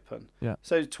places were open. Yeah.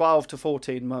 So 12 to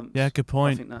 14 months. Yeah, good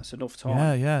point. I think that's enough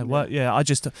time. Yeah. Well, yeah. I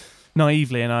just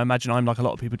naively, and I imagine I'm like a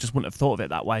lot of people, just wouldn't have thought of it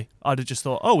that way. I'd have just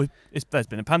thought, oh, there's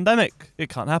been a pandemic, it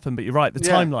can't happen. But you're right. The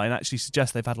timeline actually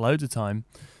suggests they've had loads of time.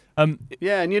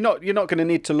 Yeah, and you're not going to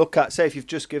need to look at, say, if you've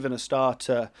just given a star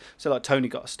to, so like Tony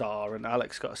got a star and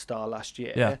Alex got a star last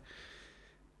year. Yeah.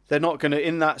 They're not going to,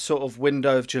 in that sort of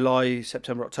window of July,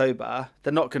 September, October,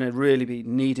 they're not going to really be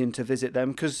needing to visit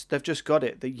them because they've just got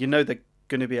it. You know they're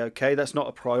going to be okay. That's not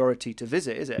a priority to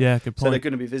visit, is it? Yeah, good point. So they're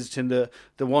going to be visiting the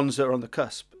ones that are on the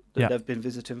cusp that they've been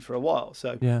visiting for a while.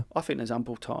 So I think there's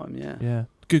ample time, Yeah,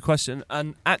 good question.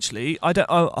 And actually, I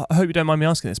hope you don't mind me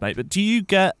asking this, mate, but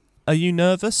are you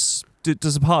nervous?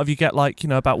 Does a part of you get like, you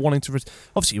know, about wanting to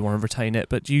obviously you want to retain it,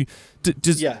 but do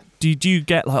you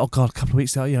get like, oh god, a couple of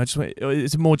weeks ago, you know,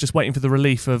 it's more just waiting for the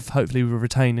relief of hopefully we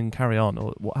retain and carry on,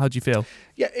 or how do you feel?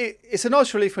 Yeah, it's a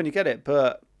nice relief when you get it,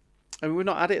 but I mean, we're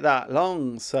not at it that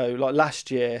long. So like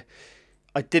last year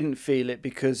I didn't feel it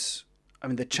because I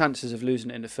mean the chances of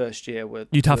losing it in the first year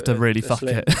you'd have to really fuck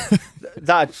slim. it.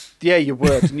 You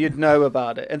would, and you'd know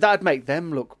about it, and that'd make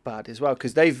them look bad as well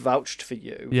because they've vouched for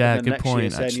you. Yeah, and then good next point. Year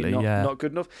saying actually, you're not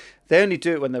good enough. They only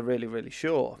do it when they're really, really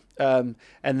sure. And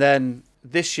then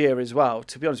this year as well,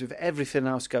 to be honest, with everything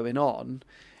else going on,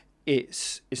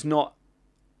 it's not.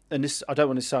 And this, I don't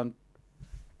want to sound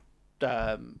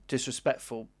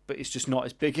disrespectful, but it's just not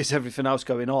as big as everything else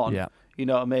going on. Yeah, you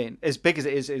know what I mean. As big as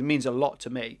it is, it means a lot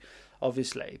to me,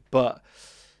 obviously, but.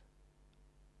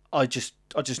 I just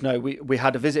know we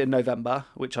had a visit in November,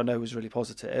 which I know was really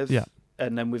positive. Yeah.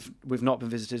 And then we've not been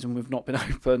visited and we've not been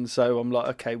open, so I'm like,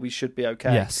 okay, we should be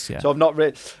okay. Yes. Yeah. So I've not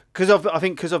really because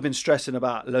I've been stressing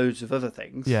about loads of other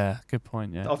things. Yeah. Good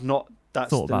point. Yeah. I've not.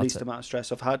 That's the least amount of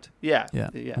stress I've had. Yeah.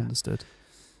 Understood.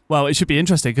 Well, it should be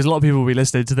interesting because a lot of people will be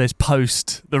listening to this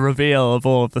post the reveal of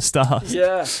all of the stars.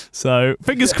 Yeah. So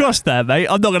fingers crossed there, mate.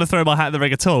 I'm not going to throw my hat in the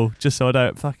ring at all, just so I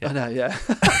don't fuck it. I know, yeah.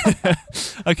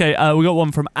 Okay, we got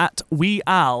one from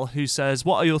 @WeAl who says,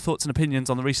 what are your thoughts and opinions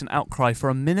on the recent outcry for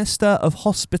a Minister of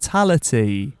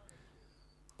Hospitality?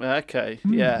 Okay,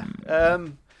 yeah.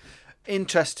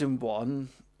 Interesting one,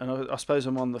 and I suppose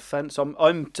I'm on the fence. I'm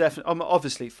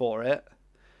obviously for it.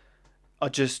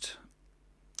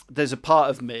 There's a part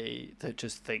of me that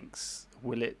just thinks,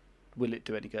 will it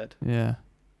do any good? Yeah.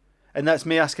 And that's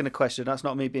me asking a question. That's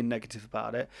not me being negative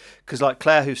about it. Because like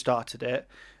Claire, who started it,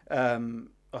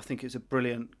 I think it's a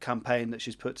brilliant campaign that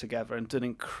she's put together and done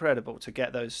incredible to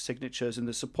get those signatures and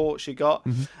the support she got.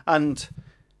 Mm-hmm. And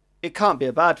it can't be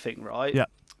a bad thing, right? Yeah.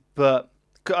 But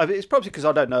it's probably because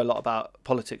I don't know a lot about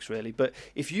politics really. But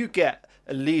if you get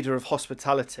a leader of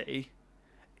hospitality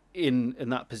in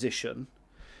that position,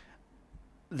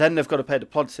 then they've got to play the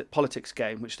politics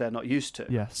game, which they're not used to.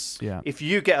 Yes, yeah. If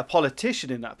you get a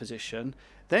politician in that position,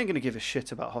 they ain't going to give a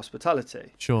shit about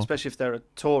hospitality. Sure. Especially if they're a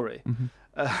Tory,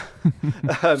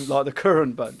 mm-hmm. like the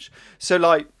current bunch. So,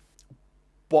 like,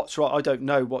 what's right? I don't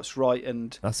know what's right,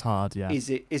 and that's hard. Yeah. Is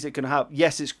it going to have?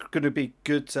 Yes, it's going to be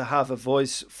good to have a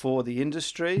voice for the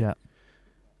industry. Yeah.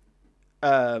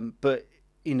 But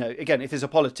you know, again, if it's a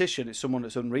politician, it's someone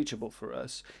that's unreachable for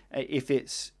us. If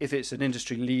it's an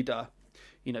industry leader,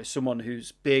 you know, someone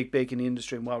who's big in the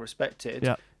industry and well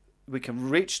respected, we can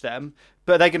reach them.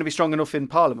 But are they going to be strong enough in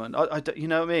Parliament? You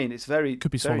know what I mean? It's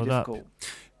could be very difficult. Up.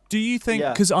 Do you think?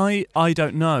 Because I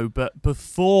don't know, but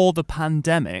before the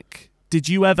pandemic, did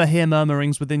you ever hear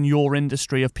murmurings within your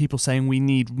industry of people saying we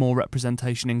need more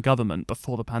representation in government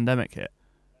before the pandemic hit?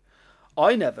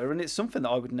 I never, and it's something that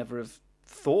I would never have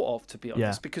thought of, to be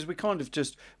honest, because we kind of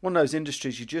just one of those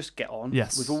industries you just get on.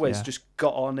 Yes, we've always just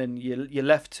got on, and you're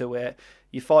left to it.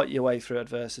 You fight your way through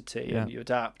adversity and you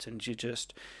adapt, and you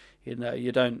just, You know,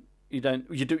 you don't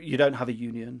have a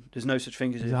union. There's no such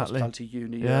thing as a hospitality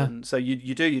union. Yeah. So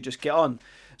you just get on.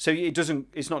 So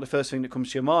it's not the first thing that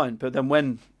comes to your mind. But then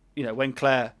when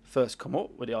Claire first come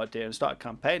up with the idea and started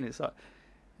campaigning, it's like,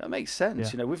 that makes sense.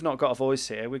 Yeah. You know, we've not got a voice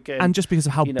here. We're getting, and just because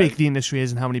of how big the industry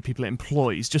is and how many people it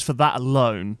employs, just for that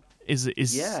alone is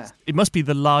it must be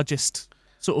the largest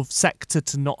sort of sector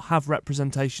to not have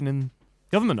representation in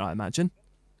government, I imagine.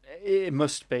 It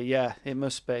must be, yeah, it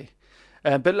must be.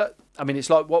 But look, I mean,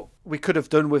 it's like what we could have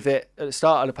done with it at the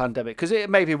start of the pandemic, because it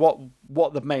maybe what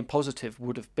the main positive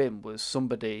would have been was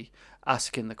somebody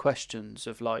asking the questions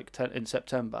of like in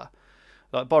September.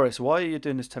 Like, Boris, why are you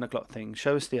doing this 10 o'clock thing?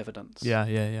 Show us the evidence. Yeah.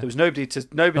 There was nobody to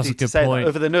say that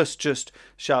other than us just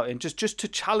shouting, just to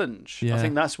challenge. Yeah. I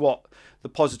think that's what the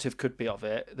positive could be of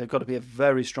it. They've got to be a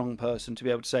very strong person to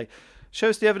be able to say, show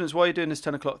us the evidence why you're doing this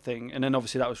 10 o'clock thing. And then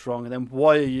obviously that was wrong. And then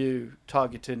why are you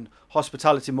targeting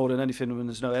hospitality more than anything when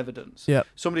there's no evidence? Yeah.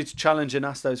 Somebody to challenge and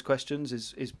ask those questions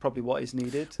is probably what is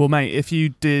needed. Well, mate, if you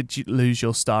did lose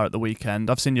your star at the weekend,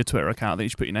 I've seen your Twitter account that you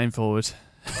should put your name forward.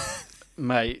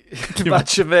 Mate,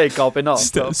 imagine me gobbing off.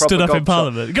 Stood up in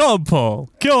Parliament. Go on, Paul.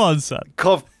 Go on, son.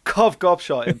 Cov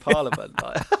gobshot in Parliament.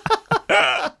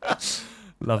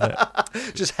 Love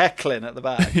it. Just heckling at the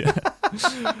back.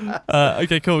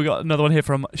 Okay, cool. We got another one here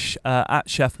from at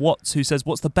Chef Watts, who says,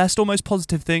 what's the best or most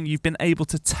positive thing you've been able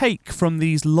to take from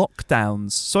these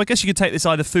lockdowns? So I guess you could take this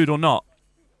either food or not.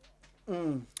 I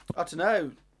don't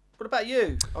know. What about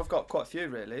you? I've got quite a few,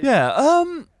 really. Yeah.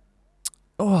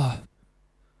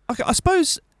 Okay, I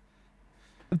suppose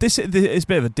this is a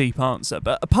bit of a deep answer,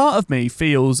 but a part of me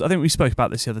feels, I think we spoke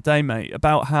about this the other day, mate,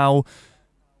 about how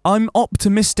I'm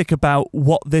optimistic about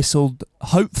what this will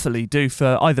hopefully do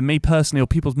for either me personally or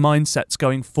people's mindsets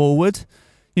going forward.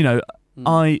 You know,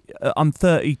 I'm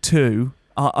 32.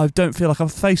 I don't feel like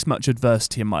I've faced much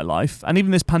adversity in my life, and even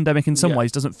this pandemic in some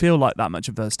ways doesn't feel like that much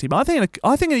adversity. But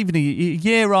I think even a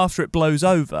year after it blows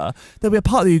over, there'll be a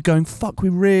part of you going, "Fuck, we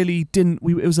really didn't.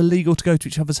 It was illegal to go to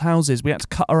each other's houses. We had to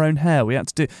cut our own hair. We had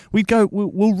to do.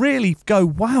 We'll really go.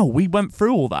 Wow, we went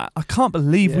through all that. I can't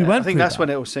believe we went. I think through that's that. when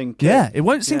it will sink in. Yeah, it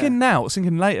won't sink in now. It'll sink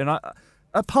in later. And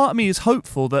a part of me is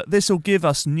hopeful that this will give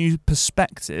us new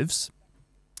perspectives.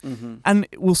 Mm-hmm. And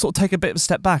we'll sort of take a bit of a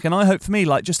step back, and I hope for me,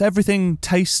 like, just everything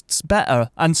tastes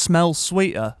better and smells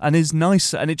sweeter and is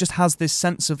nicer, and it just has this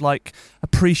sense of like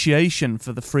appreciation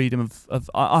for the freedom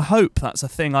of I hope that's a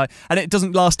thing. And it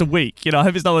doesn't last a week, I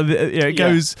hope it's not it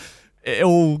goes it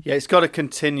all it's got to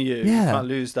continue. You can't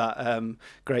lose that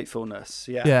gratefulness.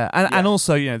 And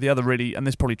also, the other really, and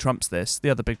this probably trumps this,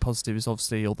 the other big positive is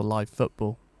obviously all the live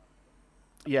football.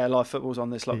 Yeah, live football's on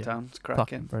this lockdown. It's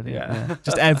cracking. Yeah.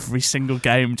 Just every single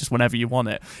game, just whenever you want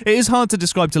it. It is hard to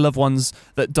describe to loved ones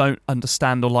that don't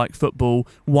understand or like football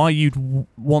why you'd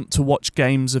want to watch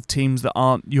games of teams that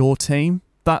aren't your team.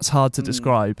 That's hard to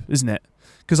describe, isn't it?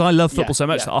 Because I love football so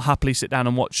much that I'll happily sit down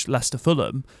and watch Leicester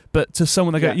Fulham. But to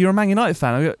someone they go, "You're a Man United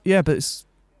fan," I go, "Yeah, but it's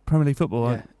Premier League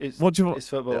football." Yeah, it's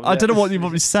football. I don't know what you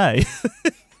want me to say.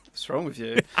 What's wrong with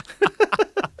you?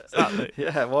 Exactly.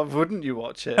 Yeah, why wouldn't you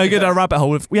watch it? I go down a rabbit hole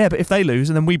with, but if they lose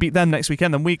and then we beat them next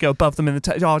weekend, then we go above them in the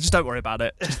just don't worry about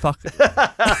it. Just fuck it.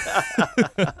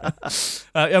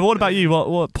 What about you?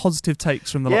 What positive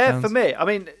takes from the lockdowns? Yeah, for me, I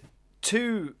mean,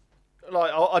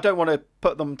 I don't want to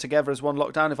put them together as one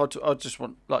lockdown. If I just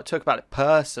want talk about it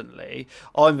personally,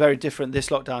 I'm very different this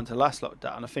lockdown to last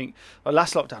lockdown. I think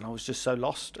last lockdown I was just so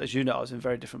lost. As you know, I was in a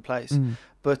very different place.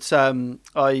 But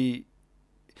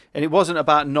and it wasn't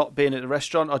about not being at the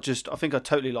restaurant. I think I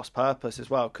totally lost purpose as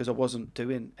well because I wasn't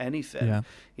doing anything. Yeah.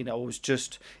 I was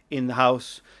just in the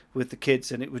house with the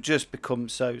kids, and it would just become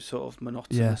so sort of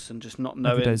monotonous and just not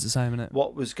knowing the same, innit?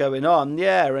 what was going on.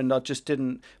 Yeah, and I just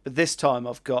didn't. But this time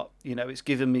I've got, it's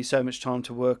given me so much time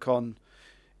to work on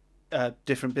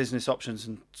different business options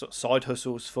and sort of side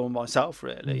hustles for myself,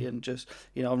 really, and just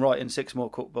I'm writing 6 more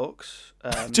cookbooks.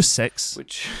 Just 6,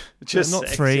 which just not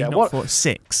 6, 3, not 4,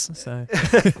 6. So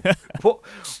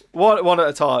one at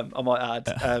a time, I might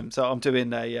add. So I'm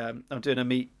doing a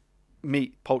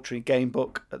meat poultry game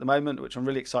book at the moment, which I'm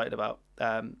really excited about.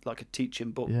 Like a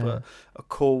teaching book, but a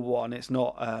cool one. It's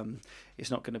not going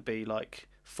to be like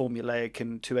formulaic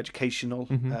and too educational.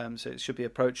 So it should be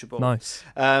approachable. Nice.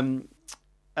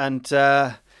 And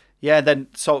then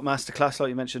Salt Masterclass, like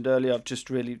you mentioned earlier, I've just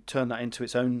really turned that into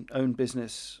its own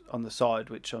business on the side,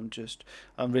 which I'm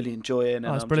really enjoying, and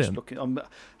I'm brilliant. I'm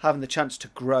having the chance to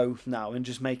grow now and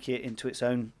just make it into its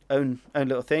own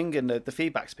little thing, and the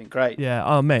feedback's been great. Yeah,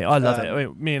 oh mate, I love it. I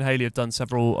mean, me and Hayley have done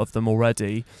several of them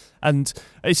already, and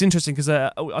it's interesting because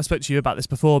I spoke to you about this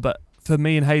before, but for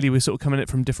me and Hayley, we're sort of coming at it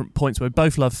from different points. We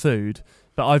both love food,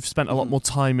 but I've spent a lot more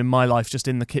time in my life just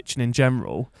in the kitchen in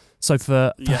general. So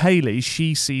for Hayley,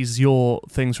 she sees your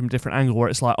things from a different angle where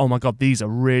it's like, oh my God, these are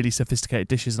really sophisticated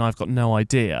dishes and I've got no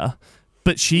idea.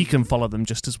 But she can follow them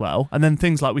just as well. And then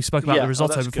things like we spoke about the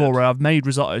risotto before, where I've made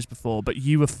risottos before, but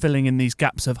you were filling in these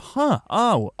gaps of,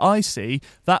 I see,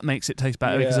 that makes it taste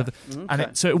better because of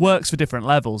and so it works for different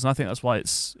levels, and I think that's why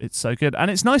it's so good.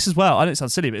 And it's nice as well. I know it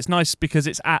sounds silly, but it's nice because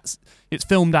it's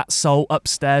filmed at Salt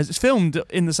upstairs. It's filmed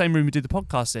in the same room we do the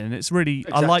podcast in, and it's really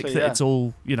I like that it's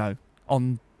all,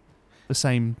 on the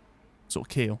same sort of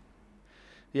keel.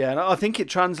 Yeah, and I think it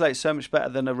translates so much better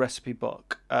than a recipe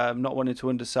book. Not wanting to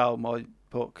undersell my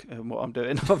book and what I'm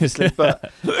doing, obviously,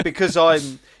 but because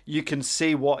you can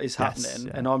see what is happening,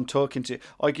 and I'm talking to you,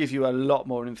 I give you a lot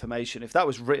more information. If that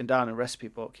was written down in a recipe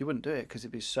book, you wouldn't do it because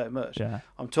it'd be so much. Yeah.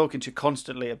 I'm talking to you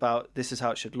constantly about this is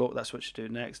how it should look. That's what you do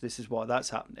next. This is why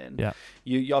that's happening. Yeah.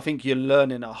 I think you're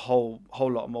learning a whole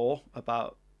lot more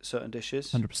about certain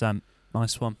dishes. 100%.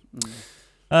 Nice one.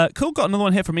 Cool. Got another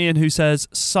one here from Ian who says,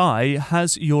 "Si,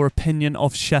 has your opinion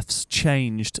of chefs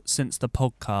changed since the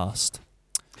podcast?"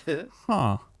 I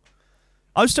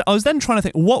was then trying to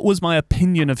think, what was my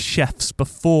opinion of chefs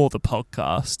before the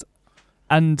podcast?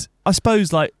 And I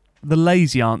suppose like the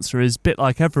lazy answer is a bit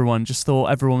like everyone. Just thought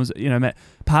everyone was,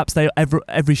 perhaps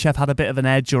every chef had a bit of an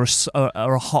edge or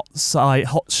a hot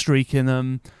streak in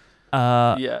them,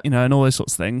 and all those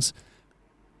sorts of things.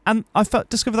 And I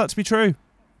discovered that to be true.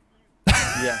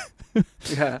 Yeah.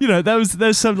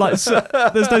 There's some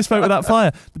there's no smoke without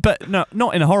fire, but no,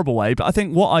 not in a horrible way. But I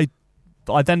think what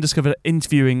I then discovered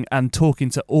interviewing and talking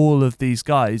to all of these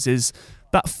guys is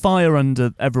that fire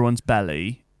under everyone's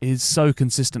belly is so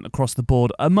consistent across the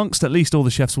board amongst at least all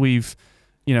the chefs we've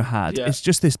had. Yeah. It's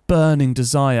just this burning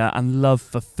desire and love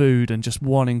for food and just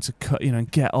wanting to cut,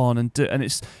 and get on and do, and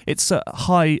it's a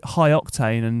high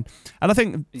octane and I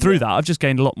think through that I've just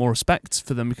gained a lot more respect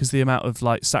for them because the amount of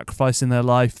sacrifice in their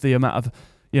life, the amount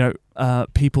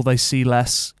of people they see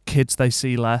less, kids they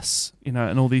see less,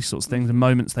 and all these sorts of things and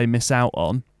moments they miss out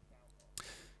on.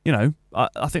 I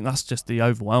think that's just the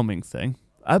overwhelming thing.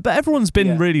 But everyone's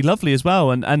been really lovely as well,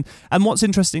 and what's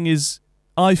interesting is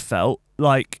I felt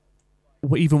like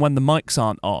even when the mics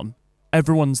aren't on,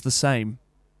 everyone's the same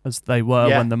as they were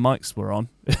when the mics were on.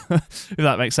 If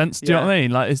that makes sense. Do you know what I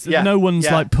mean? No one's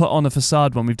put on a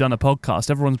facade when we've done a podcast.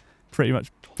 Everyone's pretty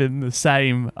much been the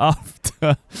same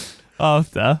after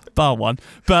bar one.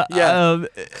 But but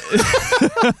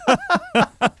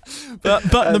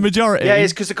the majority. Yeah,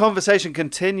 it's because the conversation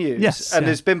continues. Yes. And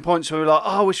there's been points where we're like,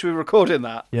 I wish we were recording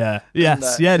that. Yeah.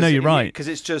 Yes. No, you're right. Because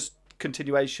it's just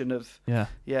continuation of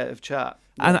of chat.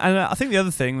 And I think the other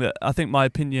thing that I think my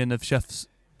opinion of chefs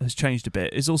has changed a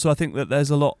bit is also I think that there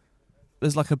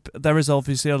is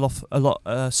obviously a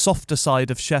lot softer side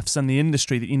of chefs and the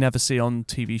industry that you never see on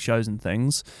TV shows and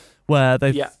things, where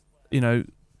they've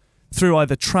through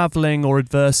either travelling or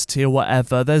adversity or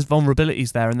whatever, there's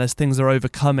vulnerabilities there and there's things they're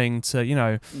overcoming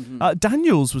to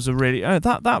Daniel's was a really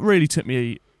that really took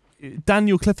me.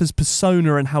 Daniel Clifford's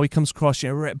persona and how he comes across,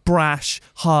 brash,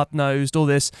 hard-nosed, all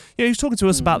this. He was talking to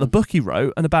us about the book he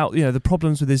wrote and about, the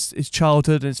problems with his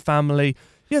childhood and his family.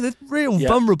 Yeah, the real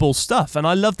vulnerable stuff. And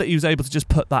I love that he was able to just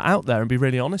put that out there and be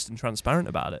really honest and transparent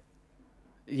about it.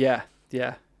 Yeah.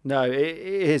 No, it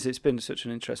is. It's been such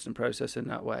an interesting process in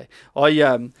that way. I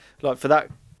for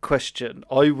that question,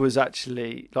 I was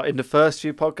actually, in the first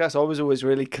few podcasts, I was always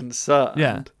really concerned.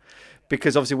 Yeah.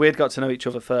 Because obviously we had got to know each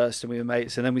other first and we were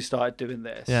mates and then we started doing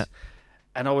this. Yeah.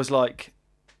 And I was like,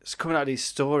 it's coming out of these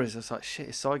stories. I was like, shit,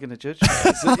 is Si going to judge me?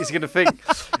 Is he going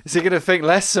to think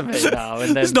less of me now?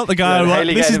 And then, it's not the guy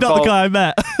this is not the guy I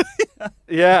met.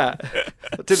 Yeah.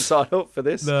 I didn't sign up for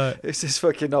this. No. This is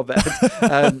fucking not bad.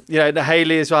 And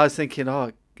Hayley as well, I was thinking,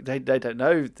 they don't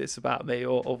know this about me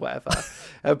or whatever.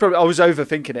 Probably I was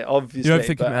overthinking it, obviously. You're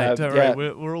overthinking it, mate. Don't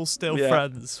worry. We're all still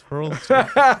friends. We're all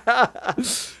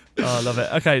Oh, I love it.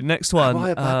 Okay, next one. Am I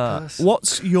a bad person?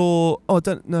 What's your... Oh, I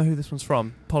don't know who this one's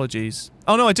from. Apologies.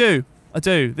 Oh, no, I do. I'll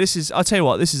tell you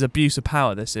what, this is abuse of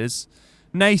power, this is.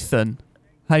 Nathan,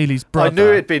 Hayley's brother. I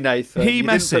knew it'd be Nathan. He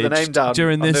messaged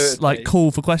during this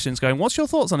call for questions going, what's your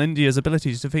thoughts on India's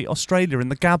ability to defeat Australia in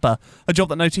the Gabba? A job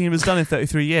that no team has done in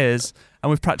 33 years and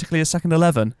with practically a second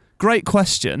 11. Great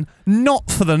question.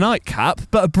 Not for the Nightcap,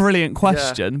 but a brilliant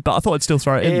question. Yeah. But I thought I'd still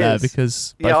throw it in there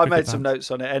because... Yeah, I made some notes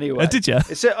on it anyway. Did you?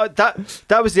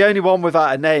 That was the only one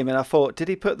without a name, and I thought, did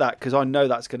he put that? Because I know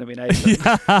that's going to be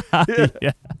Nathan.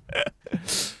 Yeah.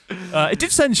 It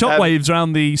did send shockwaves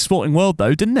around the sporting world,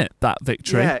 though, didn't it? That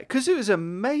victory. Yeah, because it was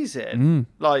amazing.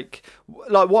 Not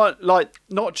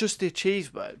just the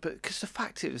achievement, but because the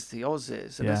fact it was the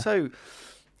Aussies, and they're so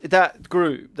that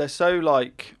group, they're so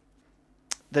like,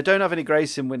 they don't have any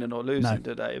grace in winning or losing, No.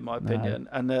 do they? In my opinion,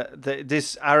 and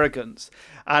this arrogance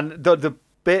and the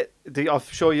bit, I'm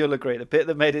sure you'll agree, the bit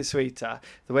that made it sweeter,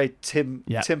 the way Tim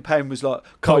Payne was like,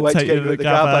 can't wait to get you at the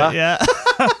Gabba. Yeah.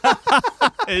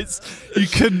 You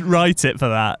couldn't write it for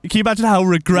that. Can you imagine how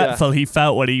regretful he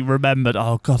felt when he remembered,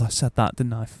 oh God, I said that,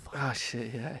 didn't I? Oh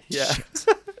shit, yeah. Shit.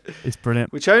 It's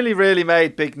brilliant. Which only really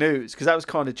made big news because that was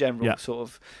kind of general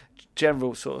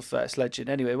sort of sledging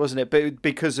anyway, wasn't it? But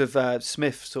because of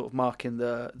Smith sort of marking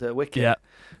the wicket,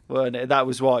 weren't it? That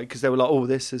was why, because they were like, oh,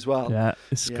 this as well. Yeah,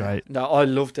 it's great. No, I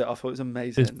loved it. I thought it was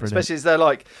amazing. It's brilliant. Especially as they're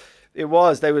like, they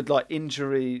were like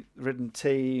injury-ridden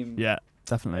team. Yeah.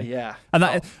 Definitely. Yeah. And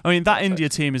that India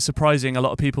team is surprising a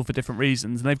lot of people for different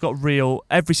reasons. And they've got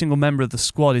every single member of the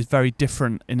squad is very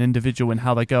different in individual in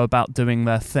how they go about doing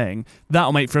their thing.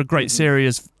 That'll make for a great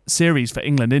series for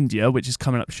England-India, which is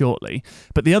coming up shortly.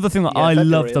 But the other thing that I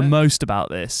love the most about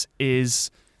this is,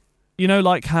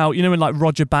 like how, when like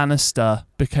Roger Bannister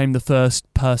became the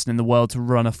first person in the world to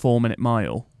run a 4-minute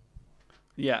mile.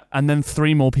 Yeah. And then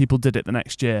 3 more people did it the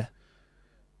next year.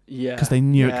 Yeah, because they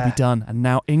knew it could be done, and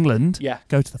now England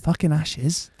go to the fucking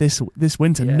Ashes this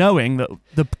winter, knowing that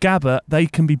the Gabba, they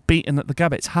can be beaten at the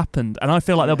Gabba. It's happened, and I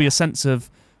feel like there'll be a sense of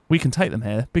we can take them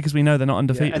here because we know they're not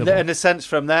undefeated. And a sense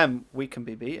from them, we can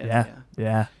be beaten.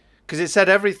 Yeah. Because it said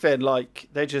everything, like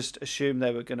they just assumed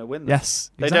they were going to win them. Yes,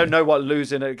 they don't know what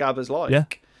losing at Gabba's like. Yeah.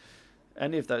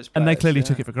 Any of those players, and they clearly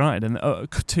took it for granted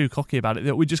and too cocky about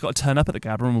it. We just got to turn up at the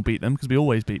Gabba and we'll beat them because we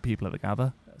always beat people at the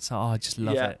Gabba. So I just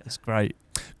love it. It's great.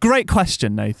 Great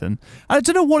question, Nathan. I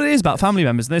don't know what it is about family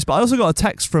members in this, but I also got a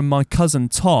text from my cousin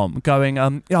Tom going,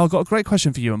 I've got a great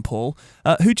question for you and Paul.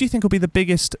 Who do you think will be the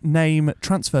biggest name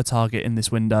transfer target in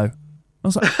this window? I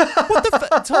was like, what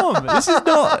the Tom,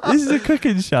 this is a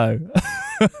cooking show.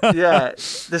 Yeah,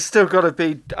 there's still got to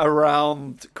be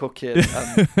around cooking and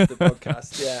the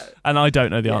podcast. Yeah, and I don't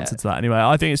know the answer to that anyway.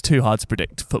 I think it's too hard to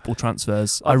predict football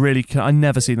transfers. I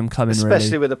never see them coming,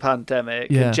 especially with the pandemic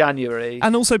in January.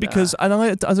 And also because, and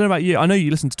I don't know about you, I know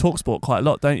you listen to TalkSport quite a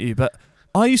lot, don't you? But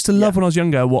I used to love when I was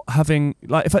younger having,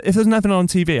 like, if there's nothing on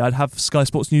TV, I'd have Sky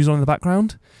Sports News on in the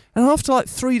background. And after like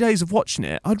 3 days of watching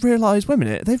it, I'd realise, wait a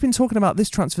minute, they've been talking about this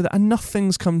transfer and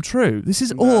nothing's come true. This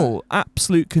is all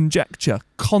absolute conjecture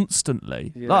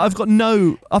constantly. Yeah. Like,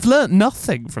 I've learnt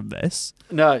nothing from this.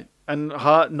 No, and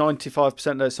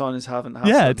 95% of those signings haven't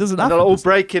happened. Yeah, it doesn't happen. All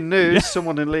breaking news,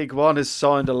 someone in League One has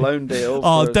signed a loan deal.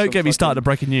 Don't get me started on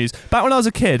breaking news. Back when I was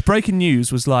a kid, breaking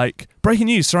news was like, breaking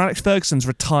news, Sir Alex Ferguson's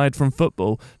retired from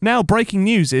football. Now breaking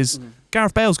news is...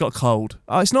 Gareth Bale's got a cold.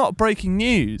 Oh, it's not breaking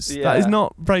news. Yeah. That is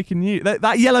not breaking news.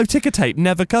 That yellow ticker tape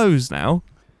never goes now.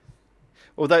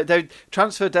 Although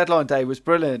transfer deadline day was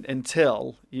brilliant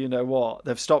until, you know what,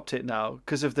 they've stopped it now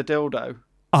because of the dildo.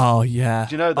 Oh, yeah.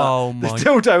 Do you know that? Oh, my God.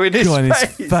 The dildo in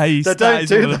his face. They don't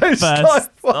do those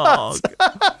type ones.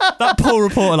 That poor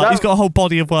reporter, he's got a whole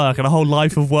body of work and a whole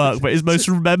life of work, but his most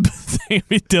remembered thing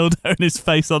is dildo in his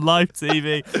face on live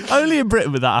TV. Only in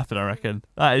Britain would that happen, I reckon.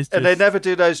 That is just... And they never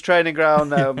do those training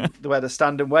ground where they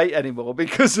stand and wait anymore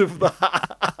because of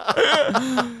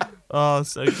that. Oh,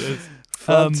 so good.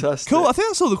 Fantastic. Cool. I think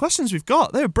that's all the questions we've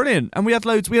got. They were brilliant, and we had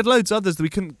loads of others that we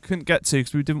couldn't get to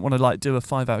because we didn't want to do a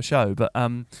 5-hour show. But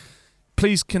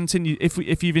please continue if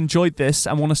you've enjoyed this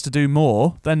and want us to do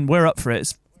more. Then we're up for it.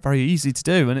 It's very easy to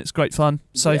do and it's great fun.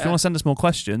 So if you want to send us more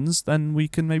questions, then we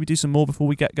can maybe do some more before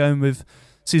we get going with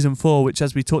season 4. Which,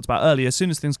 as we talked about earlier, as soon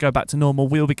as things go back to normal,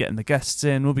 we'll be getting the guests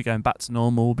in. We'll be going back to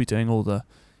normal. We'll be doing all the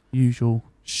usual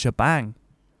shebang.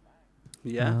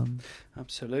 Yeah,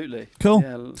 absolutely. Cool.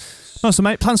 Yeah, so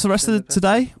mate, plans for the rest of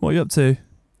today? What are you up to?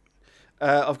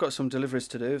 I've got some deliveries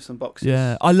to do, some boxes.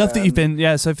 Yeah, I love that you've been.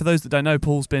 Yeah, so for those that don't know,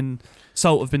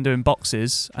 Salt have been doing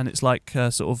boxes, and it's like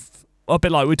sort of a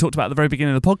bit like we talked about at the very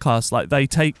beginning of the podcast. Like they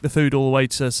take the food all the way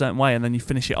to a certain way, and then you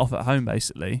finish it off at home,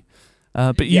 basically.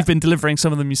 But you've been delivering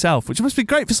some of them yourself, which must be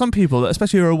great for some people,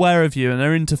 especially who are aware of you and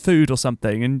are into food or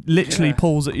something, and literally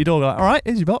pulls at your door, like, all right,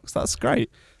 here's your box. That's great.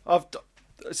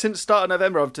 Since start of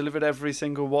November, I've delivered every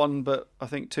single one, but I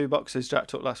think 2 boxes Jack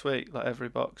took last week, like every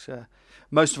box,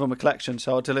 Most of them are collections,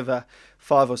 so I'll deliver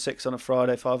 5 or 6 on a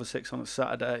Friday, 5 or 6 on a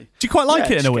Saturday. Do you quite like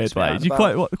it in a weird way? Do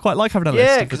you quite like having a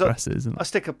list of addresses? I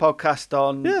stick a podcast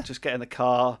on, just get in the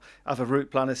car, have a route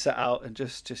planner set out, and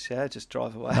just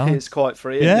drive away. Nice. It's quite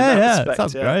free. That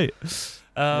sounds great.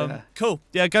 Cool.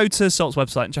 Yeah, go to Salt's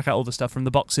website and check out all the stuff from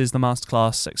the boxes, the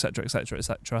masterclass, etc., etc.,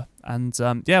 etc. And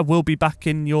we'll be back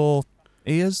in your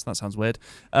ears. That sounds weird.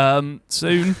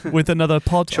 Soon with another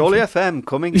pod. Surely FM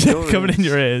coming in your coming in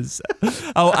your ears.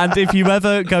 Oh, and if you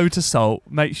ever go to Salt,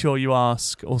 make sure you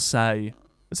ask or say,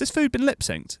 Has this food been lip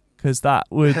synced? Because that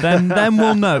would then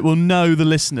we'll know the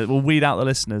listener. We'll weed out the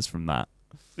listeners from that.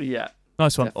 Yeah.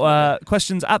 Nice one.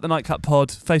 Questions at the Nightcap Pod,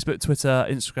 Facebook, Twitter,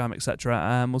 Instagram, etc.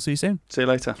 And we'll see you soon. See you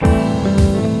later.